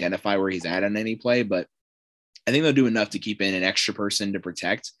hard to identify where he's at on any play, but I think they'll do enough to keep in an extra person to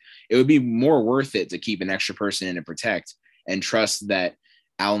protect. It would be more worth it to keep an extra person in to protect and trust that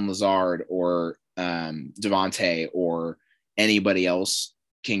Allen Lazard or Devontae or anybody else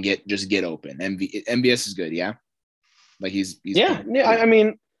can get open. MVS is good, yeah. Like he's yeah. I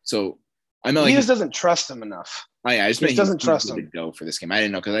mean, so I know he like just doesn't trust him enough. Oh yeah, I just he doesn't trust him to go for this game. I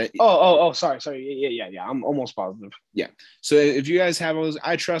didn't know because sorry. Yeah. I'm almost positive. Yeah. So if you guys have those,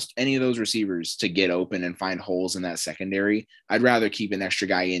 I trust any of those receivers to get open and find holes in that secondary. I'd rather keep an extra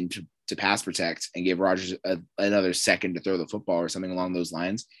guy in to pass protect and give Rodgers another second to throw the football or something along those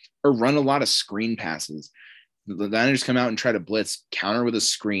lines, or run a lot of screen passes. The Niners come out and try to blitz, counter with a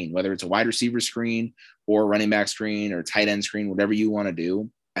screen, whether it's a wide receiver screen or running back screen or tight end screen, whatever you want to do.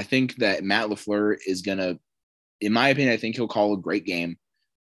 I think that Matt LaFleur is going to, in my opinion, I think he'll call a great game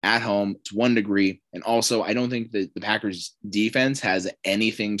at home to one degree. And also, I don't think that the Packers defense has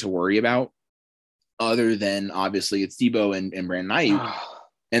anything to worry about other than obviously it's Debo and Brandon Ayuk.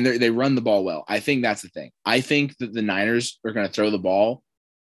 And they run the ball well. I think that's the thing. I think that the Niners are going to throw the ball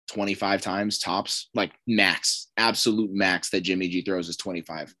 25 times tops, like max, absolute max that Jimmy G throws is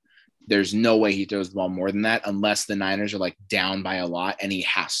 25. There's no way he throws the ball more than that unless the Niners are like down by a lot and he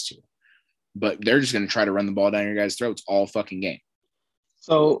has to. But they're just going to try to run the ball down your guys' throats all fucking game.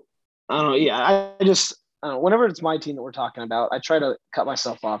 So, I don't know. Yeah, I just whenever it's my team that we're talking about, I try to cut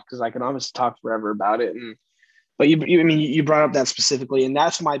myself off because I can obviously talk forever about it. But you brought up that specifically, and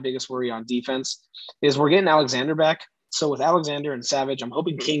that's my biggest worry on defense is we're getting Alexander back. So with Alexander and Savage, I'm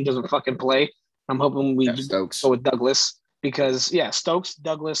hoping King doesn't fucking play. I'm hoping we go with Douglas because Stokes,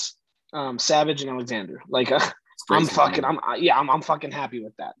 Douglas, Savage, and Alexander. Like I'm fucking happy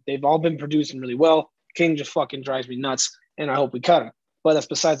with that. They've all been producing really well. King just fucking drives me nuts, and I hope we cut him. But that's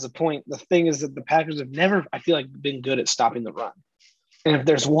besides the point. The thing is that the Packers have never, I feel like, been good at stopping the run. And if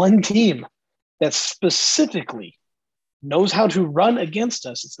there's one team that specifically knows how to run against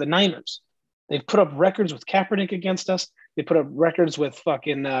us, it's the Niners. They've put up records with Kaepernick against us. They put up records with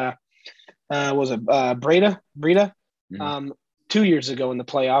fucking Breida? Mm-hmm. 2 years ago in the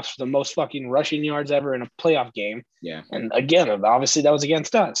playoffs for the most fucking rushing yards ever in a playoff game. Yeah. And again, obviously that was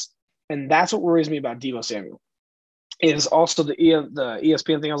against us. And that's what worries me about Deebo Samuel. Is also the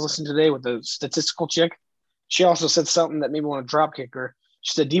ESPN thing I was listening to today with the statistical chick. She also said something that made me want to drop kick her.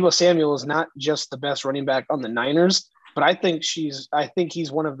 She said Deebo Samuel is not just the best running back on the Niners, but I think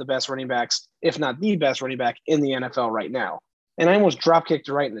he's one of the best running backs, if not the best running back in the NFL right now. And I almost drop kicked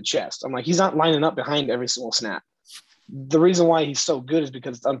her right in the chest. I'm like, he's not lining up behind every single snap. The reason why he's so good is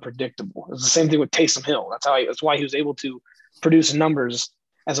because it's unpredictable. It's the same thing with Taysom Hill. That's why he was able to produce numbers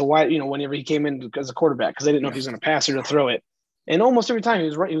as a wide, whenever he came in as a quarterback, because they didn't know if he was going to pass or to throw it. And almost every time he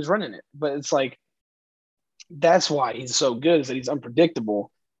was running it. But it's like that's why he's so good, is that he's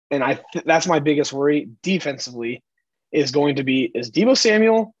unpredictable. And that's my biggest worry defensively is going to be, is Deebo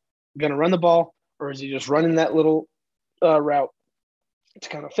Samuel going to run the ball, or is he just running that little route to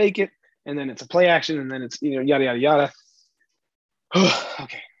kind of fake it, and then it's a play action, and then it's, yada, yada, yada.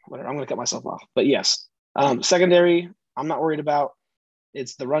 Okay, whatever. I'm going to cut myself off. But yes, secondary, I'm not worried about.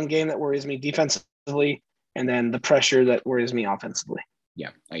 It's the run game that worries me defensively, and then the pressure that worries me offensively.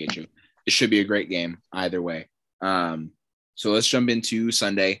 Yeah, I get you. It should be a great game either way. So let's jump into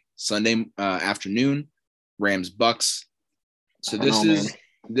Sunday afternoon, Rams Bucks. So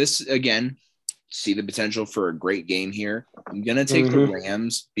this again, see the potential for a great game here. I'm gonna take the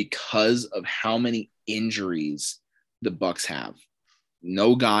Rams because of how many injuries the Bucks have.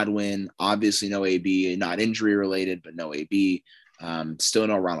 No Godwin, obviously no AB, not injury related, but no AB. Still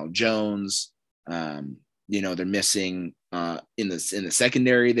no Ronald Jones. They're missing in the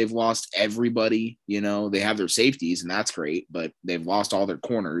secondary. They've lost everybody. They have their safeties, and that's great, but they've lost all their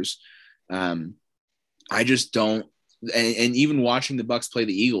corners. I just don't. And even watching the Bucks play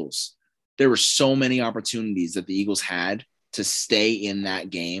the Eagles, there were so many opportunities that the Eagles had to stay in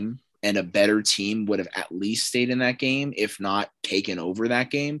that game, and a better team would have at least stayed in that game, if not taken over that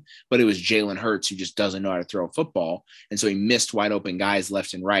game. But it was Jalen Hurts who just doesn't know how to throw a football. And so he missed wide open guys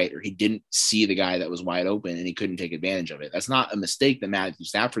left and right, or he didn't see the guy that was wide open and he couldn't take advantage of it. That's not a mistake that Matthew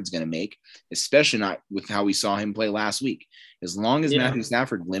Stafford's going to make, especially not with how we saw him play last week. As long as Matthew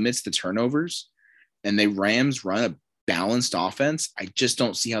Stafford limits the turnovers and the Rams run a balanced offense, I just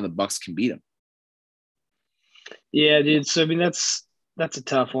don't see how the Bucks can beat him. Yeah, dude. So, that's a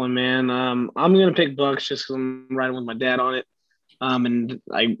tough one, man. I'm going to pick Bucks just because I'm riding with my dad on it. And it's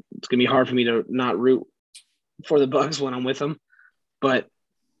going to be hard for me to not root for the Bucks when I'm with them. But,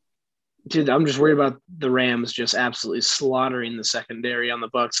 dude, I'm just worried about the Rams just absolutely slaughtering the secondary on the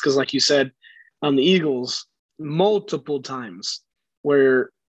Bucks. Because, like you said, on the Eagles, multiple times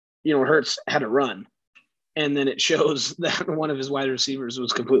where, Hurts had a run. And then it shows that one of his wide receivers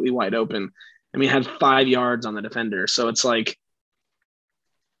was completely wide open. I mean, had 5 yards on the defender. So it's like,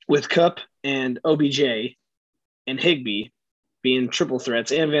 with Kupp and OBJ and Higbee being triple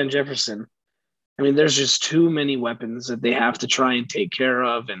threats and Van Jefferson, I mean, there's just too many weapons that they have to try and take care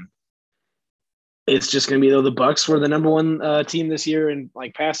of. And it's just going to be, though, the Bucks were the number one team this year in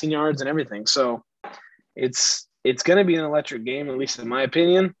like passing yards and everything. So it's going to be an electric game, at least in my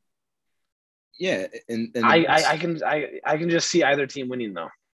opinion. Yeah. And I can just see either team winning,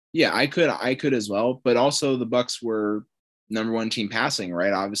 though. Yeah, I could as well. But also the Bucks were number one team passing,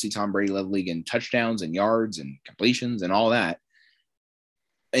 right? Obviously, Tom Brady led the league in touchdowns and yards and completions and all that.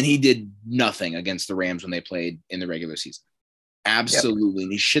 And he did nothing against the Rams when they played in the regular season. Absolutely. Yep.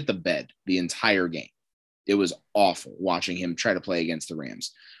 And he shit the bed the entire game. It was awful watching him try to play against the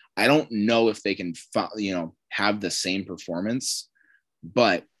Rams. I don't know if they can, have the same performance,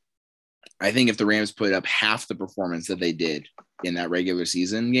 but I think if the Rams put up half the performance that they did in that regular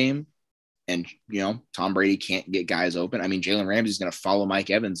season game, and, Tom Brady can't get guys open. I mean, Jalen Ramsey's going to follow Mike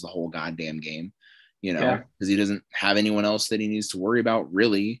Evans the whole goddamn game, because he doesn't have anyone else that he needs to worry about,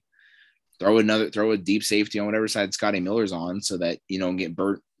 really. Throw a deep safety on whatever side Scotty Miller's on so that, get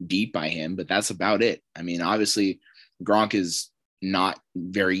burnt deep by him. But that's about it. I mean, obviously, Gronk is not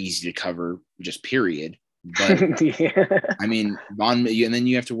very easy to cover, just period. But I mean, and then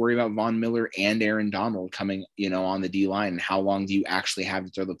you have to worry about Von Miller and Aaron Donald coming, on the D line. And how long do you actually have to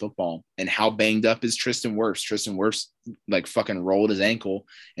throw the football? And how banged up is Tristan Wirfs? Tristan Wirfs like fucking rolled his ankle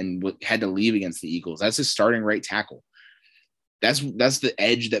and had to leave against the Eagles. That's his starting right tackle. That's the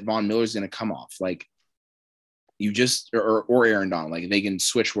edge that Von Miller's going to come off. Like you just or Aaron Donald, like they can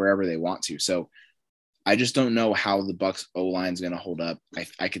switch wherever they want to. So I just don't know how the Bucks O-line is going to hold up.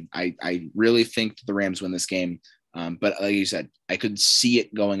 I really think that the Rams win this game. But like you said, I could see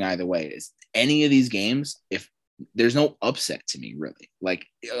it going either way. Is any of these games, if there's no upset to me, really, like,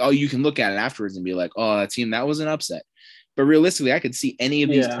 you can look at it afterwards and be like, oh, that team, that was an upset. But realistically, I could see any of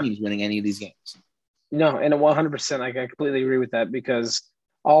these teams winning any of these games. No, and 100%, I completely agree with that, because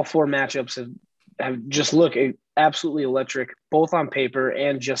all 4 matchups have just look absolutely electric, both on paper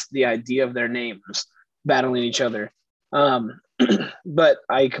and just the idea of their names battling each other. But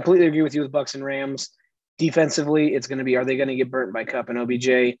I completely agree with you with Bucks and Rams. Defensively, it's going to be, are they going to get burnt by Kupp and OBJ?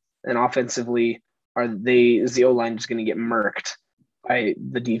 And offensively, is the O-line just going to get murked by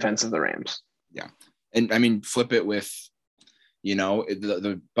the defense of the Rams? Yeah. And I mean, flip it with,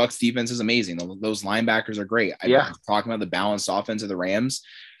 the Bucks defense is amazing. Those linebackers are great. I'm talking about the balanced offense of the Rams.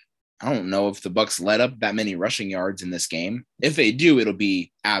 I don't know if the Bucks let up that many rushing yards in this game. If they do, it'll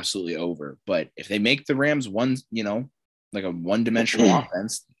be absolutely over. But if they make the Rams like a one-dimensional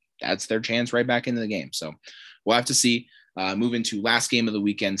offense, that's their chance right back into the game. So we'll have to see. Move into last game of the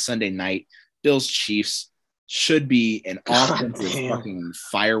weekend, Sunday night, Bills Chiefs. Should be an offensive fucking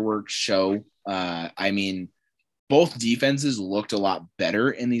fireworks show. I mean, both defenses looked a lot better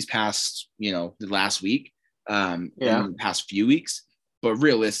in these past, the last week, in the past few weeks. But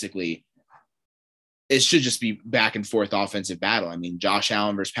realistically, it should just be back and forth offensive battle. I mean, Josh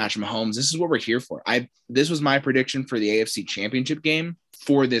Allen versus Patrick Mahomes. This is what we're here for. This was my prediction for the AFC Championship game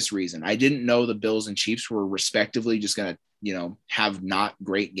for this reason. I didn't know the Bills and Chiefs were respectively just going to, have not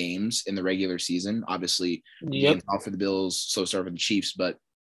great games in the regular season. Obviously, games off for the Bills, so start for the Chiefs, but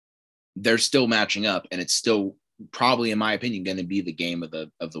they're still matching up, and it's still probably, in my opinion, going to be the game of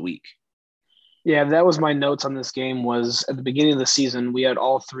the week. Yeah, that was my notes on this game. Was at the beginning of the season, we had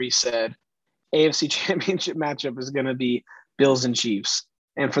all three said AFC Championship matchup is going to be Bills and Chiefs,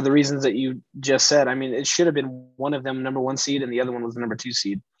 and for the reasons that you just said, I mean, it should have been one of them number 1 seed, and the other one was the number 2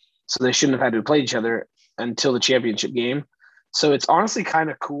 seed, so they shouldn't have had to play each other until the championship game. So it's honestly kind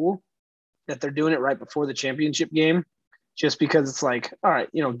of cool that they're doing it right before the championship game, just because it's like, all right,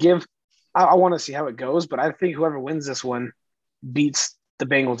 I want to see how it goes, but I think whoever wins this one beats the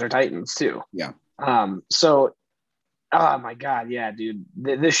Bengals or Titans too. Yeah. So, oh my God. Yeah, dude,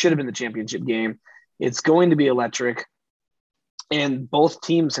 this should have been the championship game. It's going to be electric, and both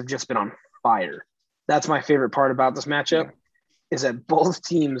teams have just been on fire. That's my favorite part about this matchup is that both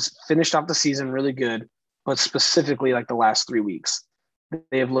teams finished off the season really good, but specifically like the last 3 weeks,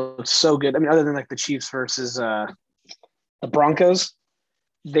 they have looked so good. I mean, other than like the Chiefs versus the Broncos,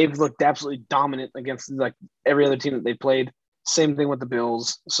 they've looked absolutely dominant against like every other team that they played. Same thing with the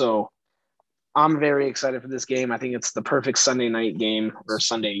Bills. So I'm very excited for this game. I think it's the perfect Sunday night game or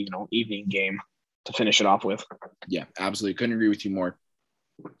Sunday, evening game to finish it off with. Yeah, absolutely. Couldn't agree with you more.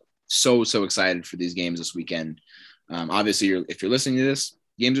 So excited for these games this weekend. Obviously, if you're listening to this,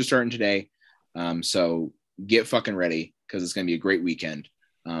 games are starting today. So get fucking ready because it's going to be a great weekend.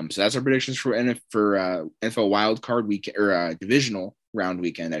 So that's our predictions for NFL wild card weekend or divisional round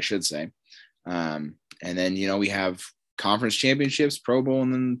weekend, I should say. And then, we have conference championships, Pro Bowl,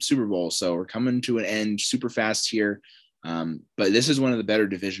 and then Super Bowl. So we're coming to an end super fast here. But this is one of the better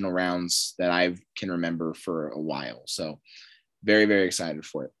divisional rounds that I can remember for a while. So very, very excited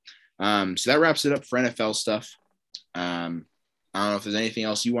for it. So that wraps it up for NFL stuff. I don't know if there's anything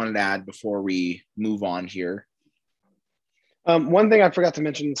else you wanted to add before we move on here. One thing I forgot to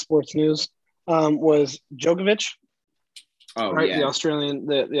mention in sports news was Djokovic. Oh, right, yeah. the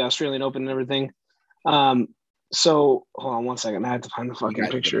Australian Open and everything. So hold on one second. I have to find the fucking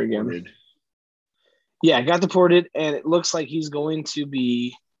picture again. Yeah, got deported, and it looks like he's going to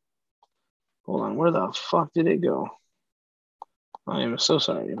be. Hold on, where the fuck did it go? I am so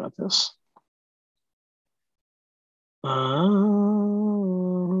sorry about this. Right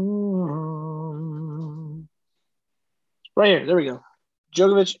here, there we go.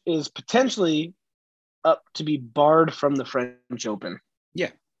 Djokovic is potentially up to be barred from the French Open. Yeah.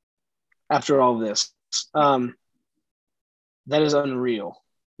 After all this, that is unreal.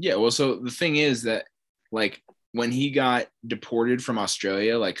 Yeah. Well, so the thing is that, like, when he got deported from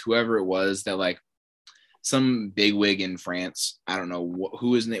Australia, like whoever it was that, like, some bigwig in France, I don't know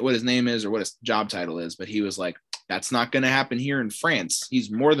what his name is or what his job title is, but he was like, that's not going to happen here in France.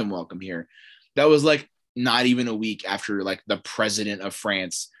 He's more than welcome here. That was like not even a week after, like, the president of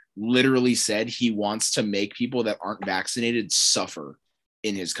France literally said he wants to make people that aren't vaccinated suffer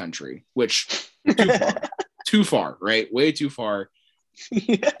in his country, which too far, right? Way too far.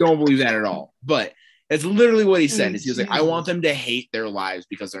 Yeah. Don't believe that at all. But it's literally what he said. He was like, I want them to hate their lives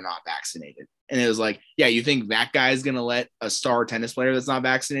because they're not vaccinated. And it was like, yeah, you think that guy's going to let a star tennis player that's not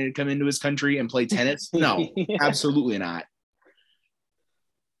vaccinated come into his country and play tennis? No, yeah. Absolutely not.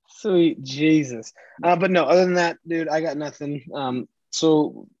 Sweet Jesus. But no, other than that, dude, I got nothing.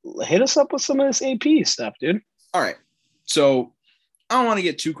 So hit us up with some of this AP stuff, dude. All right. So I don't want to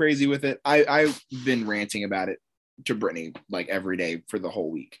get too crazy with it. I've been ranting about it to Brittany like every day for the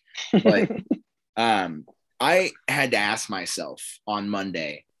whole week. But I had to ask myself on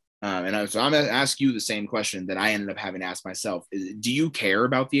Monday, I'm going to ask you the same question that I ended up having to ask myself. Do you care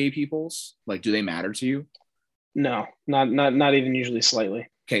about the AP polls? Like, do they matter to you? No, not even usually slightly.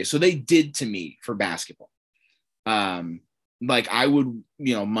 Okay, so they did to me for basketball. Like I would,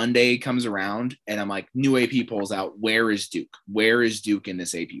 Monday comes around and I'm like, new AP polls out. Where is Duke? Where is Duke in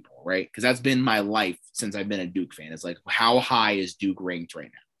this AP poll, right? Because that's been my life since I've been a Duke fan. It's like, how high is Duke ranked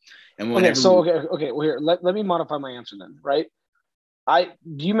right now? And okay. Well, here, let me modify my answer then, right?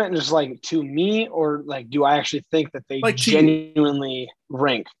 Do you meant just like to me, or like do I actually think that they like genuinely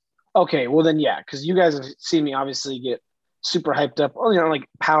rank? Okay, well then yeah, because you guys have seen me obviously get super hyped up. Oh, like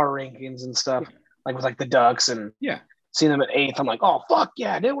power rankings and stuff, like with like the Ducks and seeing them at 8th. I'm like, oh fuck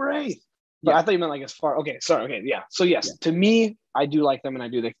yeah, they were 8th. But I thought you meant like as far. Okay, sorry. Okay, yeah. So yes, to me, I do like them, and I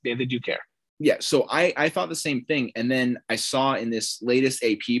do they do care. Yeah. So I thought the same thing, and then I saw in this latest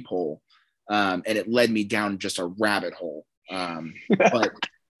AP poll, and it led me down just a rabbit hole. But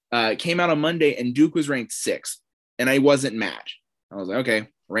it came out on Monday, and Duke was ranked 6th, and I wasn't mad. I was like, okay,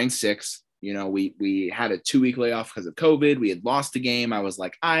 ranked 6th. We had a 2-week layoff because of COVID. We had lost a game. I was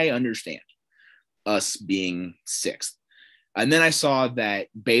like, I understand us being 6th. And then I saw that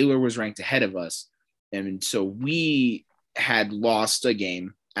Baylor was ranked ahead of us. And so we had lost a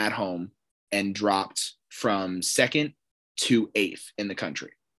game at home and dropped from 2nd to 8th in the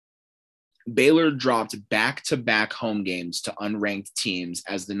country. Baylor dropped back-to-back home games to unranked teams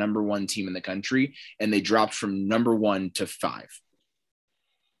as the number 1 team in the country, and they dropped from number 1 to 5.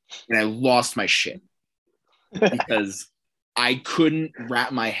 And I lost my shit because I couldn't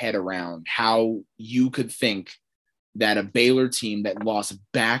wrap my head around how you could think that a Baylor team that lost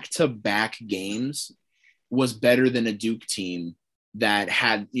back-to-back games was better than a Duke team that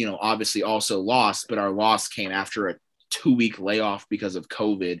had, obviously also lost, but our loss came after a 2-week layoff because of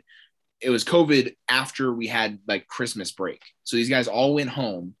COVID. It was COVID after we had like Christmas break. So these guys all went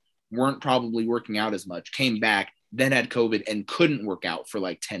home, weren't probably working out as much, came back, then had COVID and couldn't work out for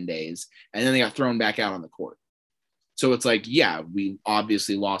like 10 days. And then they got thrown back out on the court. So it's like, yeah, we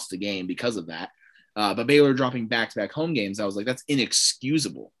obviously lost the game because of that. But Baylor dropping back-to-back home games, I was like, that's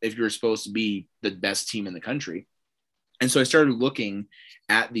inexcusable if you're supposed to be the best team in the country. And so I started looking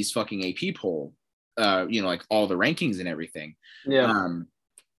at these fucking AP poll, like all the rankings and everything. Yeah.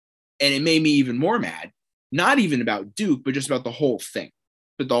 And it made me even more mad, not even about Duke, but just about the whole thing,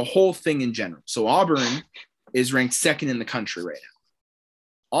 but the whole thing in general. So Auburn is ranked 2nd in the country right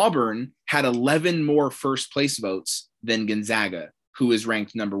now. Auburn had 11 more first place votes than Gonzaga, who is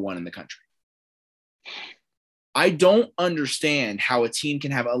ranked number 1 in the country. I don't understand how a team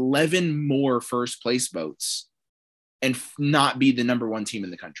can have 11 more first place votes and not be the number 1 team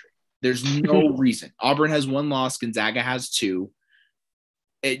in the country. There's no reason. Auburn has 1 loss. Gonzaga has 2.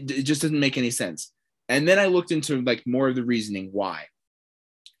 It just doesn't make any sense. And then I looked into like more of the reasoning why.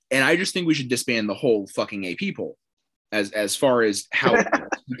 And I just think we should disband the whole fucking AP poll as far as how it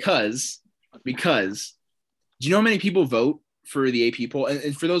works. Because do you know how many people vote for the AP poll?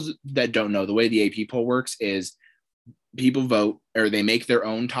 And for those that don't know, the way the AP poll works is people vote or they make their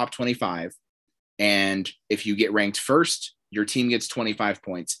own top 25. And if you get ranked 1st, your team gets 25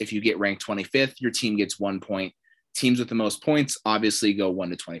 points. If you get ranked 25th, your team gets 1 point. Teams with the most points obviously go 1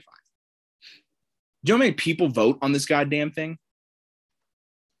 to 25. Do you know how many people vote on this goddamn thing?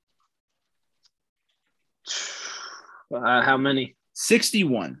 How many?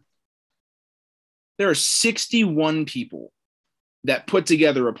 61. There are 61 people that put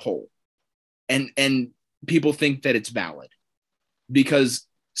together a poll, and people think that it's valid because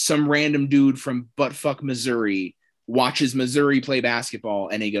some random dude from buttfuck Missouri watches Missouri play basketball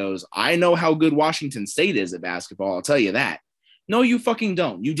and he goes, I know how good Washington State is at basketball. I'll tell you that. No, you fucking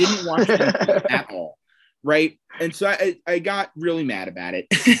don't. You didn't watch them at all. Right. And so I got really mad about it.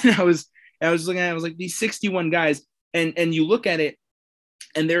 I was looking at it, I was like, these 61 guys, and you look at it,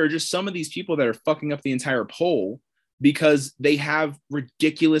 and there are just some of these people that are fucking up the entire poll because they have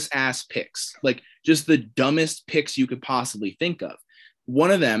ridiculous ass picks, like just the dumbest picks you could possibly think of.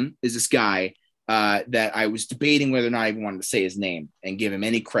 One of them is this guy that I was debating whether or not I even wanted to say his name and give him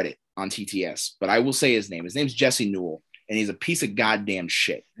any credit on TTS, but I will say his name. His name's Jesse Newell, and he's a piece of goddamn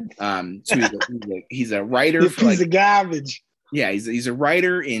shit. So he's a writer. Piece of garbage. Yeah, he's a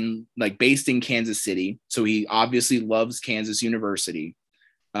writer based in Kansas City. So he obviously loves Kansas University.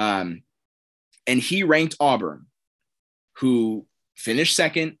 And he ranked Auburn, who finished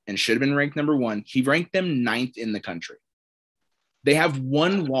 2nd and should have been ranked number 1. He ranked them 9th in the country. They have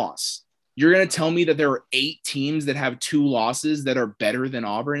 1 loss. You're going to tell me that there are 8 teams that have 2 losses that are better than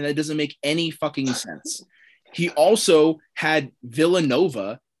Auburn? That doesn't make any fucking sense. He also had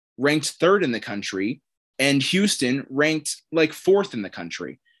Villanova ranked 3rd in the country and Houston ranked like 4th in the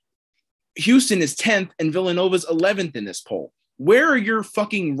country. Houston is 10th and Villanova's 11th in this poll. Where are your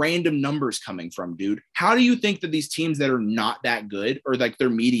fucking random numbers coming from, dude? How do you think that these teams that are not that good or like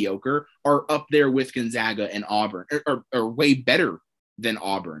they're mediocre are up there with Gonzaga and Auburn or way better than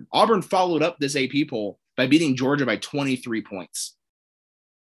Auburn? Auburn followed up this AP poll by beating Georgia by 23 points.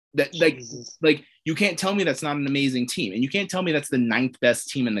 That like you can't tell me that's not an amazing team, and you can't tell me that's the 9th best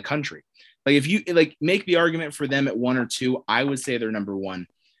team in the country. Like if you like make the argument for them at 1 or 2, I would say they're number 1,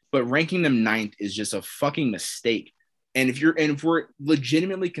 but ranking them 9th is just a fucking mistake. And if we're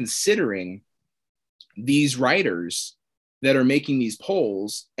legitimately considering these writers that are making these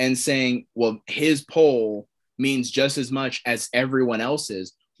polls and saying, well, his poll means just as much as everyone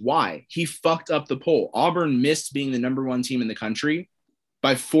else's. Why? He fucked up the poll. Auburn missed being the number one team in the country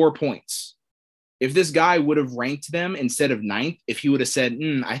by 4 points. If this guy would have ranked them instead of ninth, if he would have said,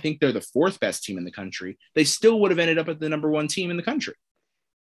 I think they're the fourth best team in the country, they still would have ended up at the number one team in the country.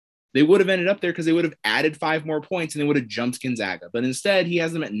 They would have ended up there because they would have added 5 more points and they would have jumped Gonzaga. But instead, he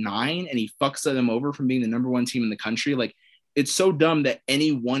has them at 9 and he fucks them over from being the number one team in the country. Like, it's so dumb that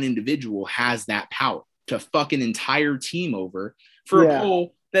any one individual has that power to fuck an entire team over for a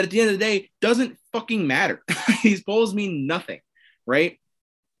poll that at the end of the day doesn't fucking matter. These polls mean nothing, right?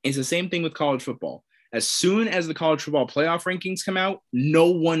 It's the same thing with college football. As soon as the college football playoff rankings come out, no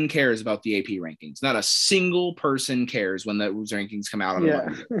one cares about the AP rankings. Not a single person cares when those rankings come out on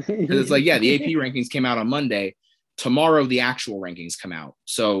Monday. Because it's like, the AP rankings came out on Monday. Tomorrow, the actual rankings come out.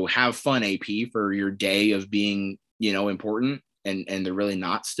 So have fun, AP, for your day of being, important. And they're really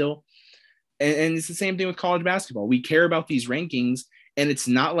not still. And it's the same thing with college basketball. We care about these rankings. And it's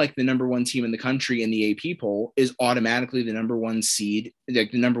not like the number one team in the country in the AP poll is automatically the number one seed,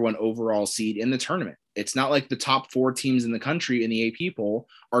 like the number one overall seed in the tournament. It's not like the top 4 teams in the country in the AP poll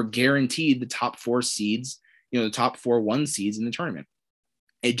are guaranteed the top 4 seeds, the top 4 1 seeds in the tournament.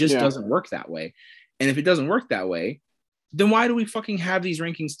 It just doesn't work that way. And if it doesn't work that way, then why do we fucking have these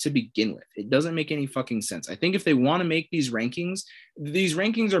rankings to begin with? It doesn't make any fucking sense. I think if they want to make these rankings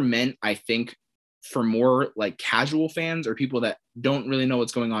are meant, I think, for more like casual fans or people that don't really know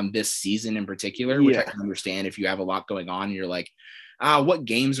what's going on this season in particular, which I can understand if you have a lot going on and you're like, what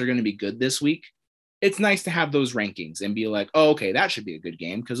games are going to be good this week? It's nice to have those rankings and be like, oh, okay, that should be a good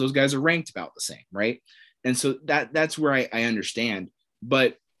game because those guys are ranked about the same, right? And so that's where I understand.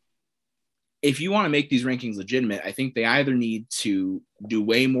 But if you want to make these rankings legitimate, I think they either need to do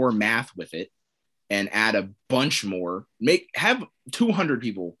way more math with it and add a bunch more, have 200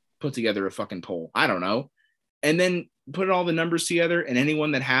 people put together a fucking poll. I don't know. And then put all the numbers together, and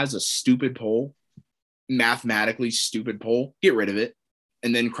anyone that has a stupid poll, mathematically stupid poll, get rid of it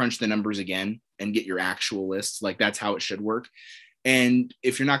and then crunch the numbers again and get your actual lists. Like, that's how it should work. And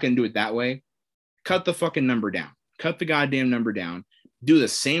if you're not going to do it that way, cut the fucking number down. Cut the goddamn number down. Do the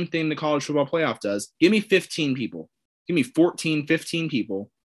same thing the college football playoff does. Give me 15 people. Give me 14, 15 people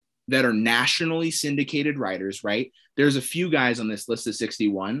that are nationally syndicated writers, right? There's a few guys on this list of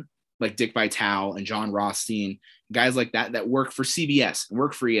 61, like Dick Vitale and John Rothstein, guys like that work for CBS and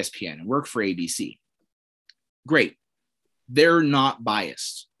work for ESPN and work for ABC. Great. They're not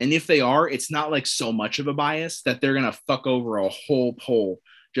biased. And if they are, it's not like so much of a bias that they're going to fuck over a whole poll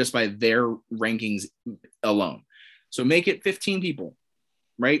just by their rankings alone. So make it 15 people,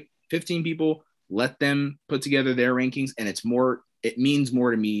 right? 15 people, let them put together their rankings, and it means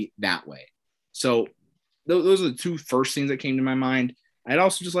more to me that way. So those are the 2 first things that came to my mind. I'd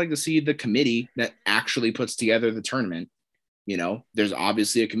also just like to see the committee that actually puts together the tournament. There's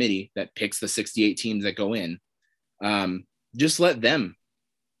obviously a committee that picks the 68 teams that go in. Just let them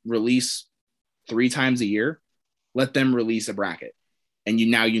release 3 times a year. Let them release a bracket. And you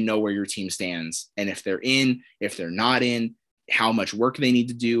know where your team stands. And if they're in, if they're not in, how much work they need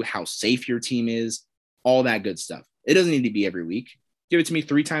to do, how safe your team is, all that good stuff. It doesn't need to be every week. Give it to me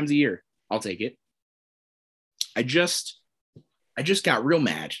 3 times a year. I'll take it. I just got real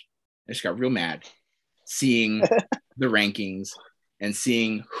mad. Seeing the rankings and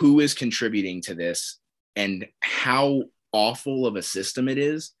seeing who is contributing to this and how awful of a system it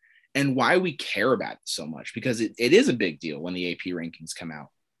is and why we care about it so much, because it is a big deal when the AP rankings come out.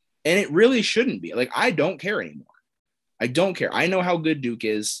 And it really shouldn't be. Like, I don't care anymore. I don't care. I know how good Duke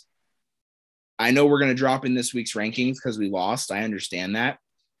is. I know we're going to drop in this week's rankings because we lost. I understand that.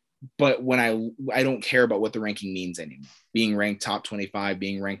 But when I don't care about what the ranking means anymore. Being ranked top 25,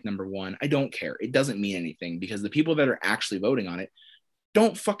 being ranked number 1, I don't care. It doesn't mean anything because the people that are actually voting on it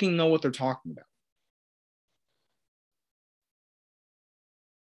don't fucking know what they're talking about.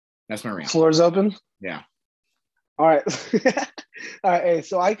 That's my rant. Floor's open. Yeah. All right. All right. Hey,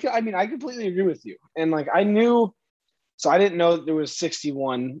 so I completely agree with you. And like, I didn't know that there was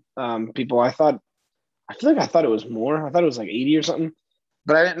 61 people. I thought it was more. I thought it was like 80 or something,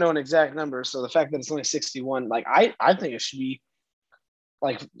 but I didn't know an exact number. So the fact that it's only 61, like I think it should be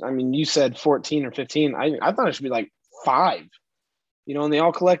like, I mean, you said 14 or 15. I thought it should be like 5, and they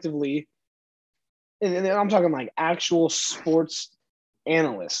all collectively, and I'm talking like actual sports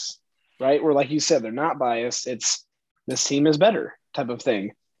analysts, right? Where, like you said, they're not biased. It's this team is better type of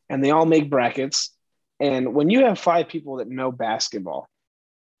thing. And they all make brackets. And when you have 5 people that know basketball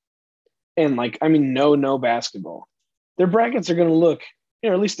and know basketball, their brackets are going to look,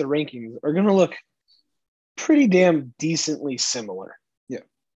 or at least the rankings are going to look pretty damn decently similar. Yeah.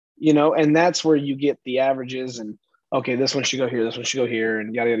 And that's where you get the averages and, okay, this one should go here, this one should go here,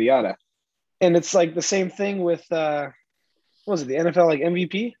 and yada, yada, yada. And it's like the same thing with, what was it, the NFL like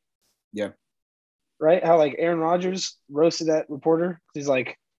MVP? Yeah. Right? How like Aaron Rodgers roasted that reporter. He's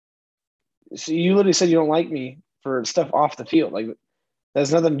like, so you literally said you don't like me for stuff off the field. Like, that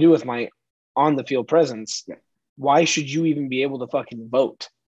has nothing to do with my on the field presence. Yeah. Why should you even be able to fucking vote?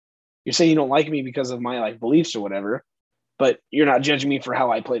 You're saying you don't like me because of my like beliefs or whatever, but you're not judging me for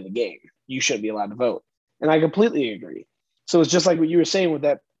how I play the game. You shouldn't be allowed to vote. And I completely agree. So it's just like what you were saying with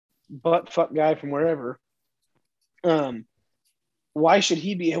that butt fuck guy from wherever. Why should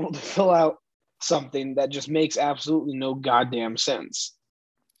he be able to fill out something that just makes absolutely no goddamn sense?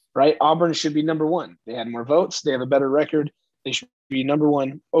 Right? Auburn should be number one. They had more votes. They have a better record. They should be number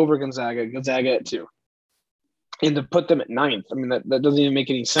one over Gonzaga. Gonzaga at 2. And to put them at 9th, I mean, that doesn't even make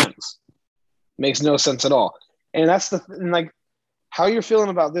any sense. Makes no sense at all. And that's like how you're feeling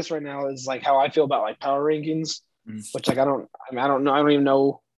about this right now is like how I feel about like power rankings, which like I don't even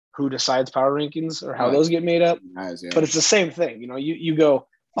know who decides power rankings or how those get made up. Nice, yeah. But it's the same thing. You go,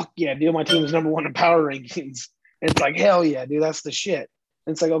 fuck yeah, dude, my team is number one in power rankings. And it's like, hell yeah, dude, that's the shit.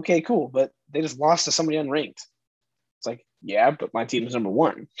 And it's like, okay, cool, but they just lost to somebody unranked. It's like, yeah, but my team is number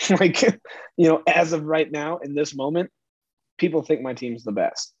one. Like, as of right now in this moment, people think my team's the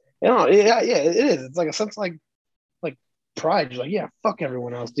best. Yeah, it is. It's like a sense like pride. You're like, yeah, fuck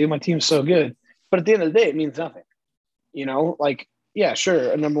everyone else, dude. My team's so good. But at the end of the day, it means nothing. Like, yeah,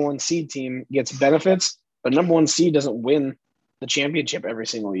 sure, a number one seed team gets benefits, but number one seed doesn't win the championship every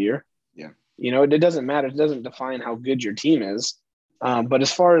single year. Yeah. It doesn't matter. It doesn't define how good your team is. But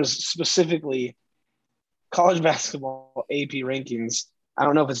as far as specifically college basketball AP rankings, I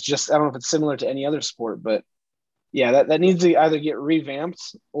don't know if it's similar to any other sport, but yeah, that needs to either get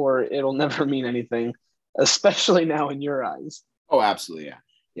revamped or it'll never mean anything, especially now in your eyes. Oh, absolutely. Yeah.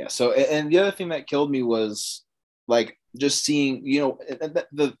 Yeah. So, and the other thing that killed me was like just seeing, it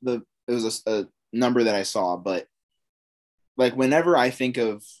was a number that I saw, but like whenever I think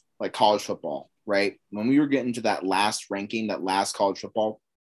of like college football, right? When we were getting to that last college football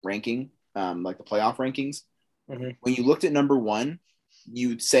ranking, like the playoff rankings, when you looked at number one,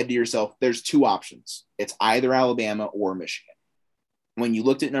 you said to yourself, there's 2 options. It's either Alabama or Michigan. When you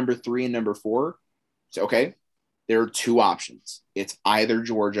looked at number 3 and number 4, so, okay, there are 2 options. It's either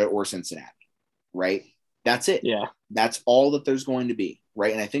Georgia or Cincinnati, right? That's it. Yeah. That's all that there's going to be,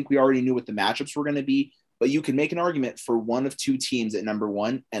 right? And I think we already knew what the matchups were going to be, but you can make an argument for one of 2 teams at number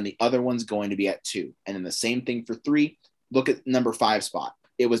 1 and the other one's going to be at 2. And then the same thing for 3. Look at number 5 spot.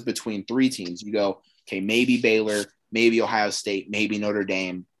 It was between 3 teams. You go, okay, maybe Baylor, maybe Ohio State, maybe Notre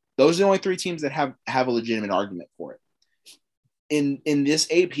Dame. Those are the only 3 teams that have a legitimate argument for it. In this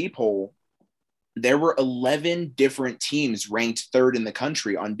AP poll, there were 11 different teams ranked 3rd in the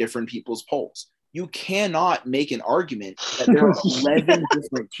country on different people's polls. You cannot make an argument that there are 11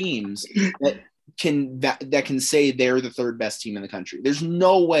 different teams that can say they're the 3rd best team in the country. There's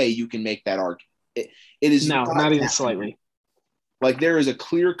no way you can make that argument. It is not even slightly. Like there is a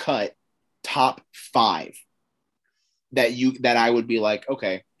clear cut top 5 that I would be like,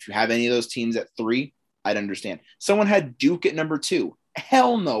 okay, if you have any of those teams at 3, I'd understand. Someone had Duke at number 2.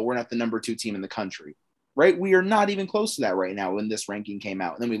 Hell no, we're not the number 2 team in the country, right? We are not even close to that right now when this ranking came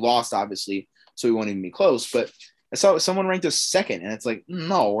out. And then we lost, obviously, so we won't even be close. But I saw someone ranked us 2nd, and it's like,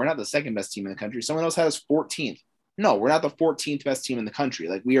 no, we're not the 2nd best team in the country. Someone else had us 14th. No, we're not the 14th best team in the country.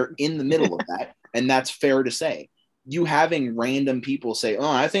 Like we are in the middle of that, and that's fair to say. You having random people say, oh,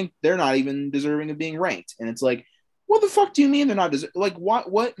 I think they're not even deserving of being ranked. And it's like, what the fuck do you mean they're not deserving? Like,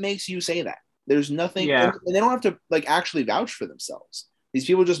 what makes you say that? There's nothing. Yeah. And they don't have to like actually vouch for themselves. These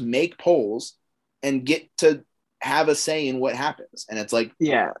people just make polls and get to have a say in what happens. And it's like,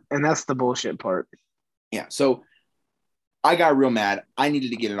 yeah. And that's the bullshit part. Yeah. So I got real mad. I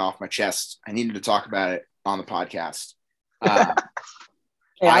needed to get it off my chest. I needed to talk about it on the podcast. I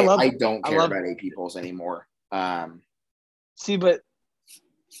don't care about AP polls anymore. See, but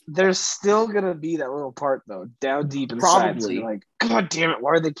there's still gonna be that little part though, down deep inside. Probably. So like, God damn it,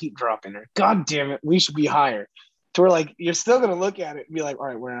 why do they keep dropping her? God damn it, we should be higher. To where like you're still gonna look at it and be like, all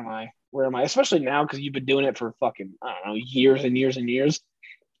right, where am I? Where am I? Especially now because you've been doing it for fucking, I don't know, years and years and years.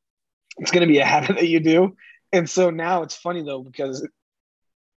 It's gonna be a habit that you do. And so now it's funny though, because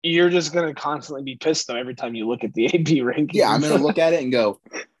you're just gonna constantly be pissed though every time you look at the AP rankings. Yeah, I'm gonna look at it and go,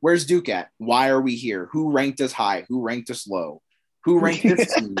 where's Duke at? Why are we here? Who ranked us high? Who ranked us low? Who ranked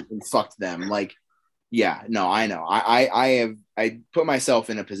this team and fucked them? Like, Yeah, no, I know. I put myself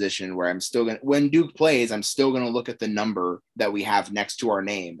in a position where I'm still gonna, when Duke plays, I'm still gonna look at the number that we have next to our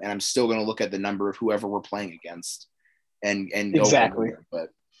name, and I'm still gonna look at the number of whoever we're playing against, and go from Exactly. there. But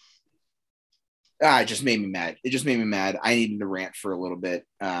it just made me mad. It just made me mad. I needed to rant for a little bit.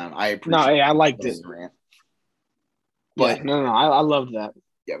 I No, appreciate hey, I liked it. the rant, Yeah, but no, I loved that.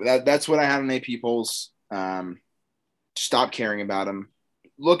 yeah, but that's what I had on AP polls. Stop caring about them.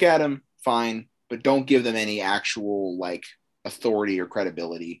 Look at them, fine, but don't give them any actual like authority or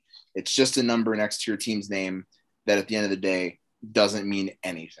credibility. It's just a number next to your team's name that at the end of the day doesn't mean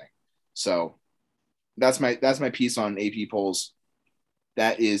anything. So that's my piece on AP polls.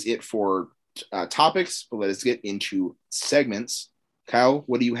 That is it for topics, but let us get into segments. Kyle,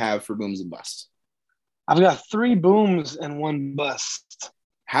 what do you have for booms and busts? I've got 3 booms and 1 bust.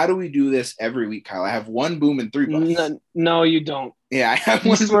 How do we do this every week, Kyle? I have 1 boom and 3 busts. No, you don't. Yeah, I have I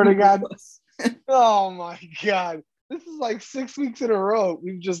 1 swear to God. bust. Oh my God. This is like 6 weeks in a row.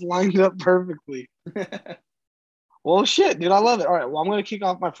 We've just lined up perfectly. Well, shit, dude. I love it. All right. Well, I'm going to kick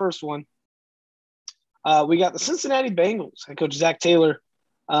off my first one. We got the Cincinnati Bengals, head coach Zach Taylor.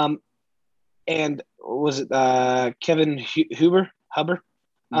 And was it Kevin Huber?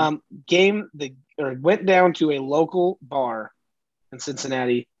 Went down to a local bar in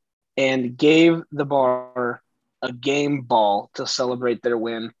Cincinnati and gave the bar a game ball to celebrate their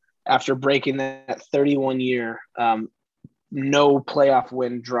win after breaking that 31-year no playoff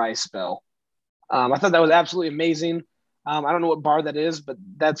win dry spell. I thought that was absolutely amazing. I don't know what bar that is, but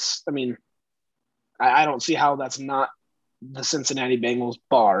I don't see how that's not the Cincinnati Bengals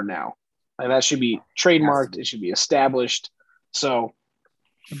bar now. Like, that should be trademarked. It should be established. So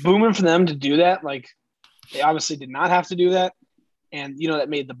booming for them to do that. Like, they obviously did not have to do that. And, that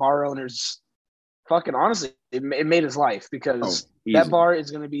made the bar owners fucking, honestly, it made his life, because that bar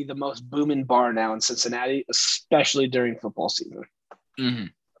is going to be the most booming bar now in Cincinnati, especially during football season. 100%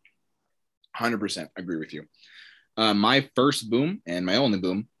 agree with you. My first boom and my only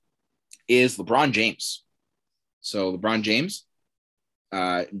boom is LeBron James. So LeBron James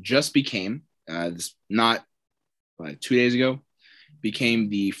just became, not 2 days ago, became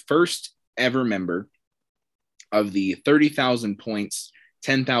the first ever member of the 30,000 points,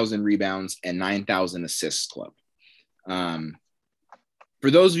 10,000 rebounds, and 9,000 assists club. For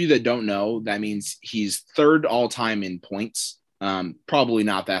those of you that don't know, that means he's third all-time in points. Probably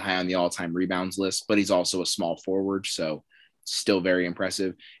not that high on the all-time rebounds list, but he's also a small forward, so still very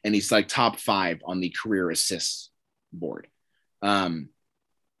impressive. And he's like top 5 on the career assists board.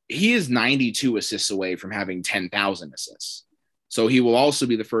 He is 92 assists away from having 10,000 assists. So he will also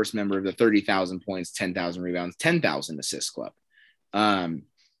be the first member of the 30,000 points, 10,000 rebounds, 10,000 assists club.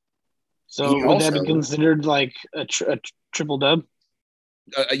 So would that be considered like a triple dub?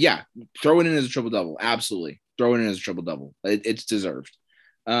 Yeah, throw it in as a triple double. Absolutely, throw it in as a triple double. It's deserved.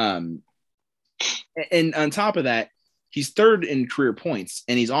 And on top of that, he's third in career points,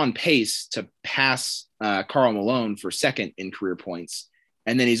 and he's on pace to pass Karl Malone for second in career points,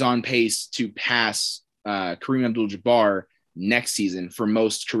 and then he's on pace to pass Kareem Abdul-Jabbar next season for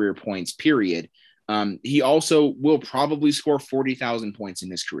most career points. Period. He also will probably score 40,000 points in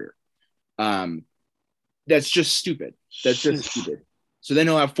his career. That's just stupid. That's just stupid. So then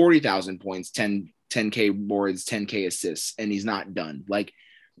he'll have 40,000 points, 10K boards, 10K assists, and he's not done. Like,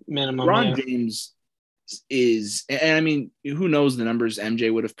 minimum. LeBron James is, and I mean, who knows the numbers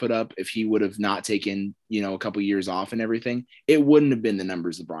MJ would have put up if he would have not taken, a couple years off and everything. It wouldn't have been the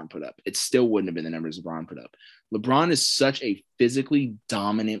numbers LeBron put up. It still wouldn't have been the numbers LeBron put up. LeBron is such a physically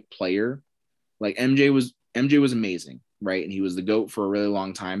dominant player. Like, MJ was amazing, right? And he was the GOAT for a really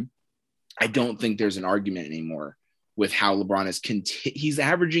long time. I don't think there's an argument anymore with how LeBron is. He's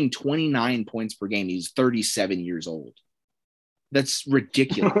averaging 29 points per game. He's 37 years old. That's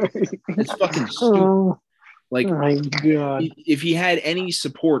ridiculous. It's fucking stupid. Like, oh my God. If he had any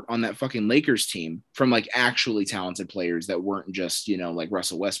support on that fucking Lakers team from like actually talented players that weren't just, like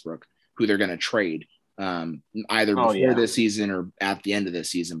Russell Westbrook, who they're going to trade either before this season or at the end of this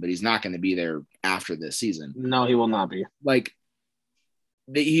season, but he's not going to be there after this season. No, he will not be. Like,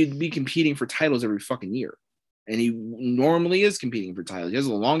 he'd be competing for titles every fucking year. And he normally is competing for titles. He has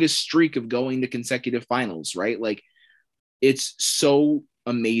the longest streak of going to consecutive finals, right? Like, it's so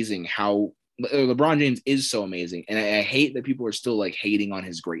amazing how LeBron James is so amazing. And I hate that people are still like hating on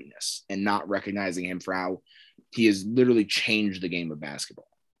his greatness and not recognizing him for how he has literally changed the game of basketball.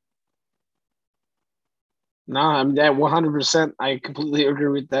 No, I'm at 100%. I completely agree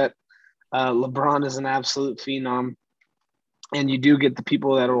with that. LeBron is an absolute phenom. And you do get the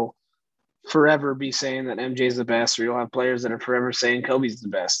people that will forever be saying that MJ is the best, or you'll have players that are forever saying Kobe's the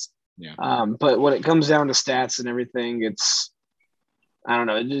best. Yeah. But when it comes down to stats and everything, I don't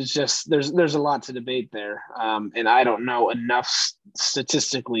know. It's just there's a lot to debate there, and I don't know enough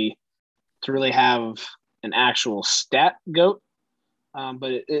statistically to really have an actual stat goat.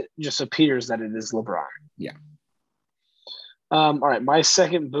 But it just appears that it is LeBron. Yeah. All right, my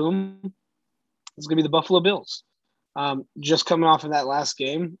second boom is going to be the Buffalo Bills. Just coming off of that last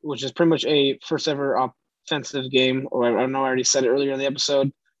game, which is pretty much a first ever offensive game, or I know I already said it earlier in the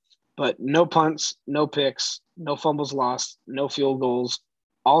episode, but no punts, no picks, no fumbles lost, no field goals,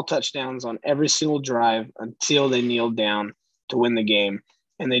 all touchdowns on every single drive until they kneeled down to win the game.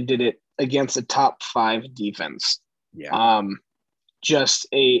 And they did it against a top 5 defense. Yeah. Just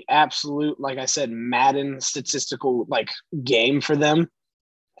a absolute, like I said, Madden statistical game for them.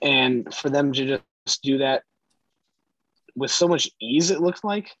 And for them to just do that with so much ease, it looked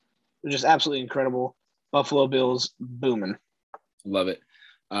like. It was just absolutely incredible. Buffalo Bills booming. Love it.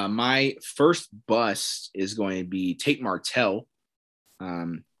 My first bust is going to be Tate Martell.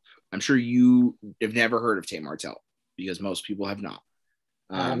 I'm sure you have never heard of Tate Martell because most people have not.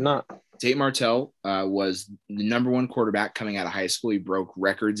 I have not. Tate Martell was the number 1 quarterback coming out of high school. He broke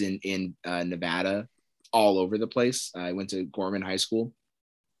records in Nevada all over the place. I went to Gorman High School.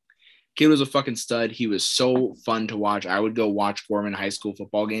 Kid was a fucking stud. He was so fun to watch. I would go watch Gorman High School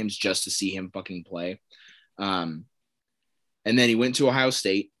football games just to see him fucking play. And then he went to Ohio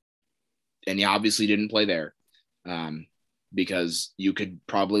State, and he obviously didn't play there because you could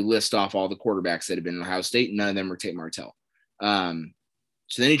probably list off all the quarterbacks that have been in Ohio State, and none of them were Tate Martell.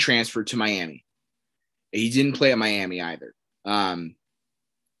 So then he transferred to Miami. He didn't play at Miami either.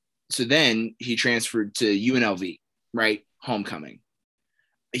 So then he transferred to UNLV, right? Homecoming.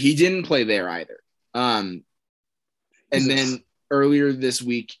 He didn't play there either. And then earlier this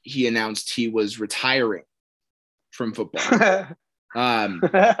week, he announced he was retiring from football.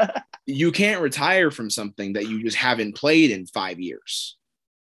 You can't retire from something that you just haven't played in 5 years,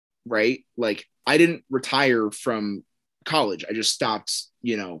 right? Like, I didn't retire from college. I just stopped,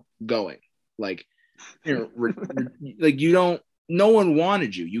 going. Like, like you don't. No one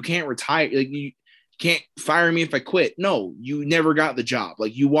wanted you. You can't retire. Like, you can't fire me if I quit. No, you never got the job.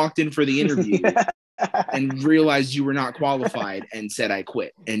 Like, you walked in for the interview and realized you were not qualified and said I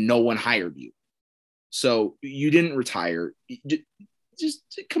quit, and no one hired you. So you didn't retire. Just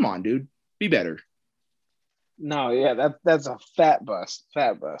come on, dude. Be better. No, yeah, that's a fat bust.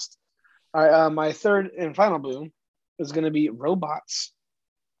 Fat bust. All right, my third and final boom is going to be robots.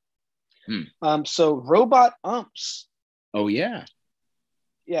 So robot umps. Oh, yeah.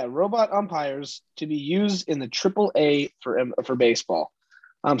 Yeah, robot umpires to be used in the AAA for baseball.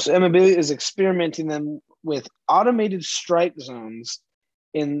 So MLB is experimenting them with automated strike zones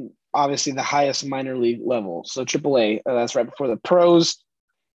in obviously the highest minor league level. So AAA, that's right before the pros.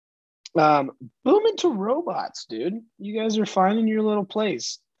 Boom into robots, dude. You guys are finding your little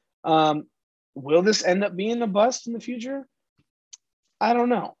place. Will this end up being a bust in the future? I don't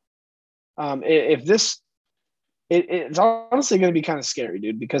know. If this, it's honestly going to be kind of scary,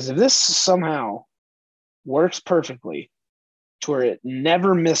 dude, because if this somehow works perfectly to where it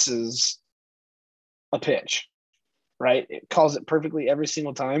never misses a pitch, right? It calls it perfectly every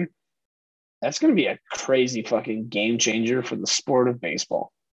single time. That's going to be a crazy fucking game changer for the sport of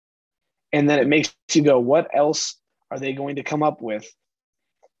baseball. And then it makes you go, what else are they going to come up with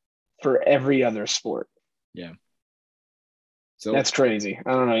for every other sport? Yeah. So that's crazy.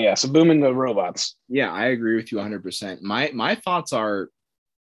 I don't know. Yeah. So booming the robots. Yeah, I agree with you 100%. My thoughts are,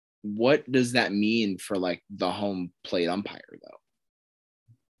 what does that mean for like the home plate umpire though?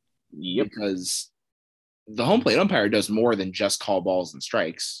 Yep. Because the home plate umpire does more than just call balls and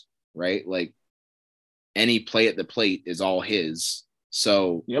strikes, right? Like, any play at the plate is all his.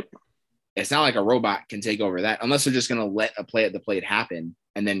 So yep. It's not like a robot can take over that unless they're just going to let a play at the plate happen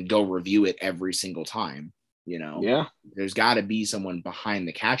and then go review it every single time. Yeah. There's got to be someone behind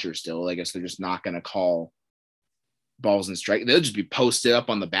the catcher still. I guess they're just not going to call balls and strike. They'll just be posted up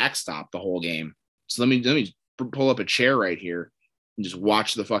on the backstop the whole game. So let me pull up a chair right here and just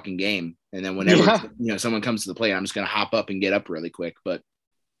watch the fucking game. And then whenever someone comes to the plate, I'm just going to hop up and get up really quick. But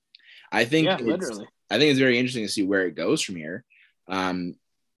I think literally. I think it's very interesting to see where it goes from here.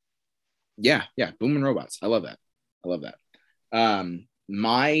 Yeah, booming robots. I love that.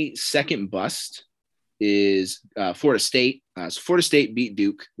 My second bust is Florida State. So Florida State beat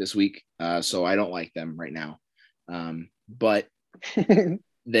Duke this week, so I don't like them right now. But I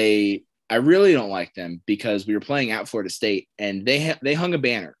really don't like them because we were playing at Florida State, and they hung a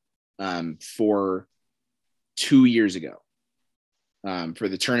banner for 2 years ago. For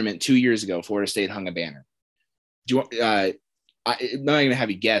the tournament 2 years ago, Florida State hung a banner. I'm not going to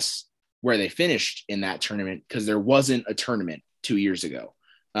have you guess where they finished in that tournament because there wasn't a tournament 2 years ago.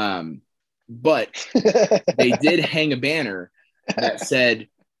 But they did hang a banner that said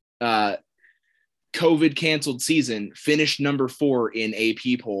COVID canceled season, finished number 4 in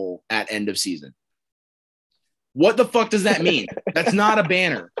AP poll at end of season. What the fuck does that mean? That's not a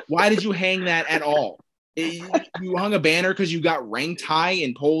banner. Why did you hang that at all? You hung a banner because you got ranked high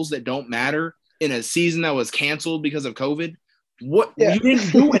in polls that don't matter in a season that was canceled because of COVID. What? Yeah. You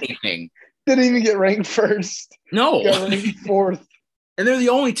didn't do anything. Didn't even get ranked first. No. Got ranked 4th. And they're the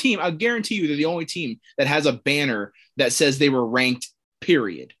only team, I'll guarantee you, they're the only team that has a banner that says they were ranked,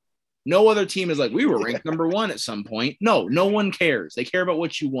 period. No other team is like, we were ranked number 1 at some point. No one cares. They care about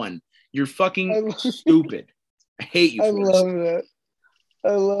what you won. You're fucking stupid. I hate you. I love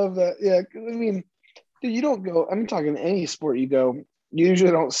that. Yeah. I mean, dude, you don't go, I'm talking any sport you go, you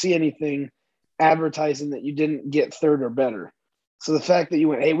usually don't see anything advertising that you didn't get 3rd or better. So the fact that you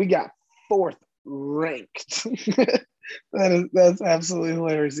went, hey, we got 4th ranked. That's absolutely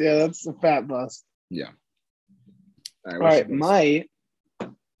hilarious. Yeah, that's a fat bust. Yeah. All right, my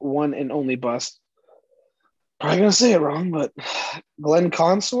one and only bust. Probably gonna say it wrong, but Glenn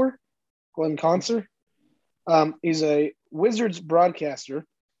Consor. He's a Wizards broadcaster.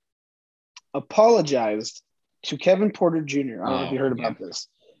 Apologized to Kevin Porter Jr. I don't know if you heard about this.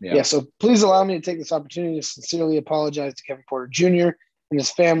 Yeah. So please allow me to take this opportunity to sincerely apologize to Kevin Porter Jr. and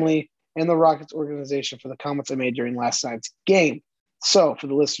his family and the Rockets organization for the comments I made during last night's game. So for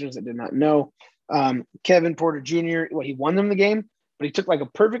the listeners that did not know, Kevin Porter Jr., he won them the game, but he took like a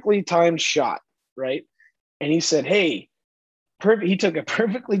perfectly timed shot, right? And he said, hey, he took a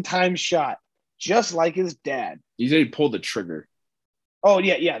perfectly timed shot, just like his dad. He said he pulled the trigger. Oh,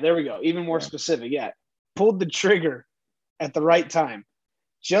 yeah, there we go. Even more specific, yeah. Pulled the trigger at the right time,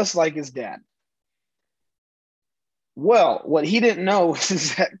 just like his dad. Well, what he didn't know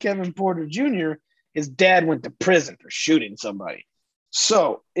is that Kevin Porter Jr., his dad went to prison for shooting somebody.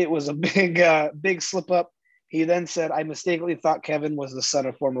 So it was a big slip up. He then said, I mistakenly thought Kevin was the son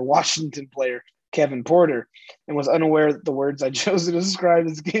of former Washington player Kevin Porter and was unaware that the words I chose to describe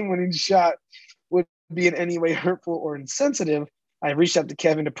his game-winning shot would be in any way hurtful or insensitive. I reached out to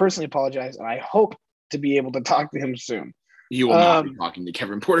Kevin to personally apologize, and I hope to be able to talk to him soon. You will not be talking to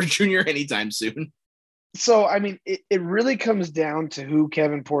Kevin Porter Jr. anytime soon. So, I mean, it really comes down to who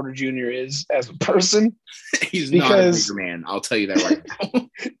Kevin Porter Jr. is as a person. He's not a bigger man. I'll tell you that right now.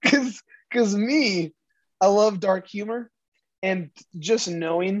 Because me, I love dark humor. And just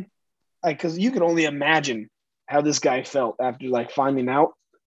knowing, because you can only imagine how this guy felt after, finding out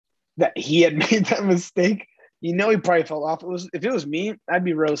that he had made that mistake. He probably felt off. If it was me, I'd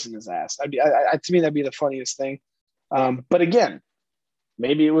be roasting his ass. To me, that'd be the funniest thing. But again,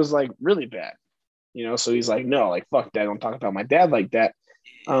 maybe it was, really bad. So he's like, no, fuck that. Don't talk about my dad like that,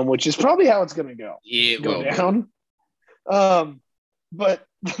 which is probably how it's going to go. Yeah, go down. But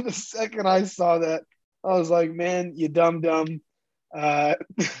the second I saw that, I was like, man, you dumb.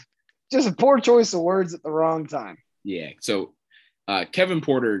 Just a poor choice of words at the wrong time. Yeah. So Kevin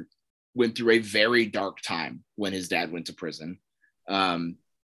Porter went through a very dark time when his dad went to prison. And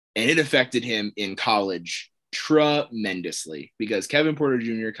it affected him in college tremendously because Kevin Porter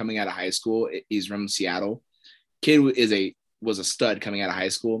Jr. coming out of high school, he's from Seattle. Kid was a stud coming out of high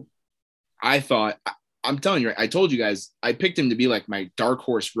school. I'm telling you, I told you guys, I picked him to be my dark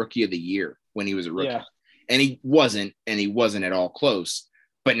horse rookie of the year when he was a rookie. Yeah. And he wasn't at all close.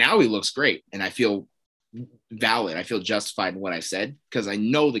 But now he looks great. And I feel valid. I feel justified in what I said because I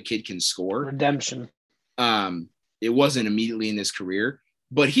know the kid can score. Redemption. It wasn't immediately in his career,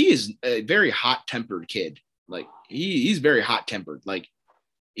 but he is a very hot-tempered kid. He's very hot-tempered.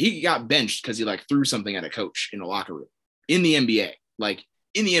 He got benched because he threw something at a coach in the locker room in the NBA.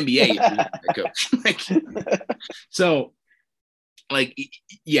 In the NBA, he threw at a coach. So,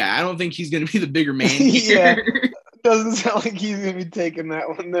 yeah, I don't think he's going to be the bigger man here. Yeah. Doesn't sound like he's going to be taking that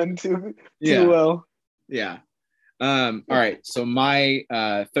one then too well. Yeah. All right. So my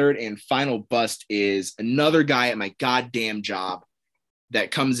third and final bust is another guy at my goddamn job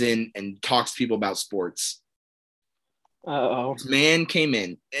that comes in and talks to people about sports. This man came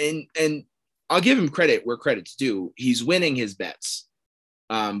in and I'll give him credit where credit's due. He's winning his bets.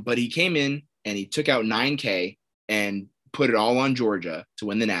 But he came in and he took out $9,000 and put it all on Georgia to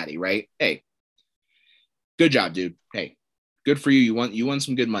win the Natty, right? Hey, good job, dude. Hey, good for you. You won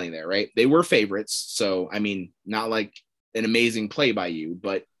some good money there, right? They were favorites. So, I mean, not like an amazing play by you,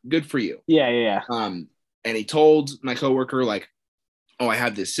 but good for you. Yeah. And he told my coworker, oh, I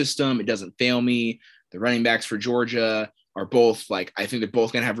have this system. It doesn't fail me. The running backs for Georgia are both I think they're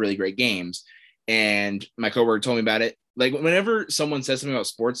both going to have really great games. And my coworker told me about it. like whenever someone says something about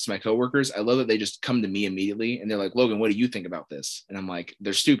sports to my coworkers, I love that they just come to me immediately and they're like, Logan, what do you think about this? And I'm like,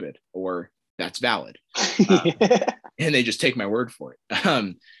 they're stupid, or that's valid. And they just take my word for it.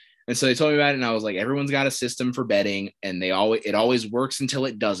 And so they told me about it, and I was like, everyone's got a system for betting, and it always works until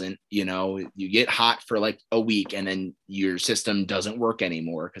it doesn't. You know, you get hot for like a week, and then your system doesn't work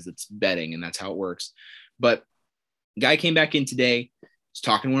anymore because it's betting, and that's how it works. But guy came back in today, was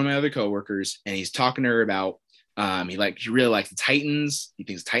talking to one of my other coworkers, and he's talking to her about he really likes the Titans. He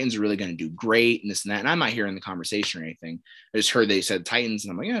thinks the Titans are really going to do great and this and that. And I'm not hearing the conversation or anything. I just heard they said Titans,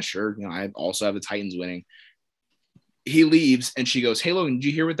 and I'm like, yeah, sure. You know, I also have the Titans winning. He leaves, and she goes, hey, Logan, did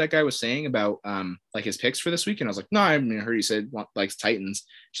you hear what that guy was saying about like his picks for this week? And I was like, no, I heard he said likes Titans.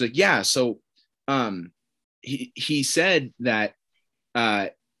 She's like, yeah. So he said that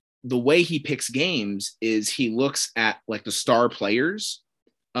the way he picks games is he looks at like the star players,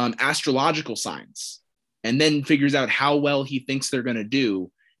 astrological signs, and then figures out how well he thinks they're going to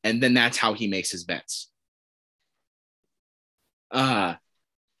do. And then that's how he makes his bets. I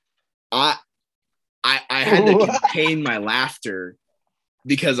had to contain my laughter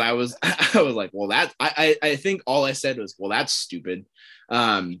because I was like, well, I think all I said was, well, that's stupid.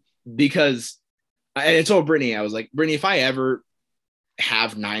 Because I told Brittany, I was like, Brittany, if I ever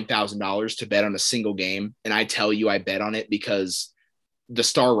have $9,000 to bet on a single game, and I tell you I bet on it because the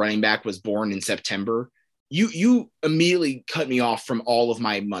star running back was born in September, you immediately cut me off from all of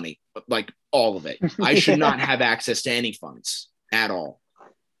my money, like all of it. I should not have access to any funds at all.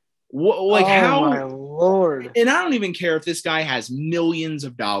 Like, how? My Lord. And I don't even care if this guy has millions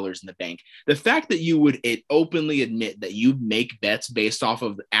of dollars in the bank. The fact that you would openly admit that you make bets based off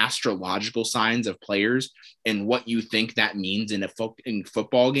of astrological signs of players and what you think that means in a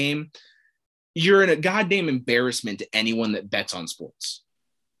football game, you're in a goddamn embarrassment to anyone that bets on sports.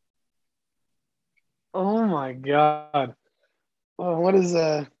 Oh my God. Oh, what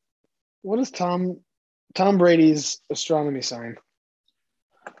is Tom Brady's astronomy sign?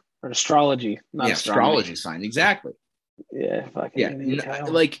 Or astrology, not astrology sign, exactly. Yeah,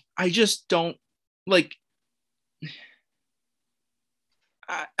 like I just don't like.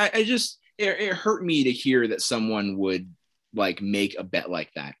 I just it hurt me to hear that someone would like make a bet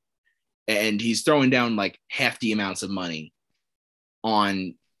like that, and he's throwing down like hefty amounts of money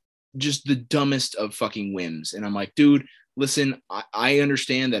on just the dumbest of fucking whims. And I'm like, dude, listen, I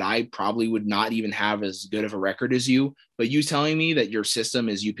understand that I probably would not even have as good of a record as you, but you telling me that your system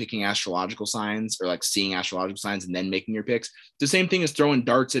is you picking astrological signs or like seeing astrological signs and then making your picks, the same thing as throwing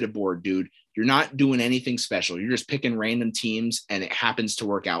darts at a board, dude. You're not doing anything special. You're just picking random teams and it happens to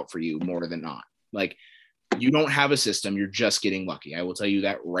work out for you more than not. Like, you don't have a system. You're just getting lucky. I will tell you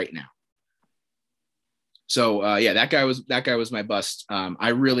that right now. So yeah, that guy was my bust. I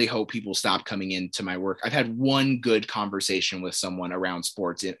really hope people stop coming into my work. I've had one good conversation with someone around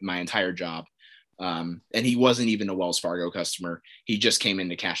sports in my entire job. And he wasn't even a Wells Fargo customer. He just came in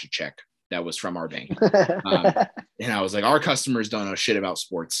to cash a check that was from our bank. And I was like, our customers don't know shit about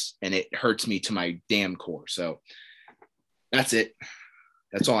sports, and it hurts me to my damn core. So that's it.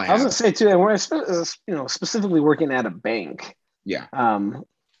 That's all I have. I was gonna say too, and we're specifically working at a bank. Yeah.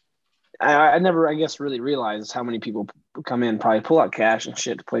 I never, I guess, really realized how many people come in, probably pull out cash and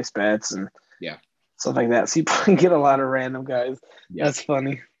shit to place bets and stuff like that. So you probably get a lot of random guys. Yeah. That's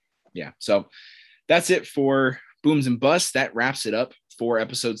funny. Yeah. So that's it for Booms and Busts. That wraps it up for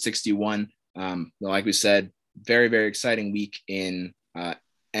episode 61. Like we said, very, very exciting week in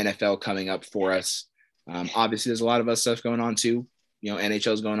NFL coming up for us. Obviously, there's a lot of us stuff going on too. You know,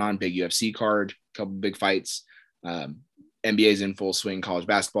 NHL's going on, big UFC card, a couple big fights. NBA's in full swing, college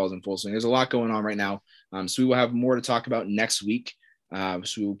basketball is in full swing. There's a lot going on right now. So we will have more to talk about next week. So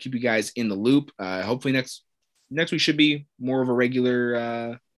we'll keep you guys in the loop. Hopefully next week should be more of a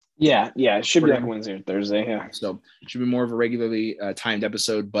regular. It should be like Wednesday or Thursday. Yeah. So it should be more of a regularly timed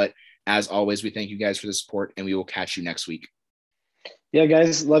episode. But as always, we thank you guys for the support, and we will catch you next week. Yeah,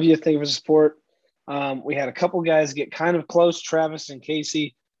 guys, love you. Thank you for the support. We had a couple guys get kind of close, Travis and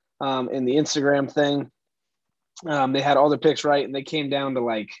Casey, in the Instagram thing. They had all their picks right, and they came down to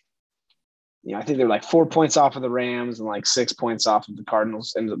I think they were like 4 points off of the Rams and like 6 points off of the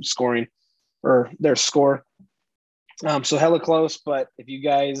Cardinals ended up scoring or their score. So hella close, but if you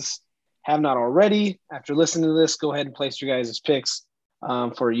guys have not already, after listening to this, go ahead and place your guys' picks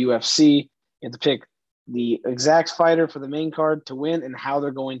for UFC. You have to pick the exact fighter for the main card to win and how they're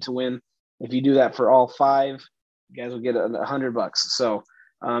going to win. If you do that for all 5, you guys will get $100. So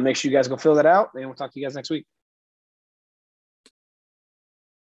make sure you guys go fill that out, and we'll talk to you guys next week.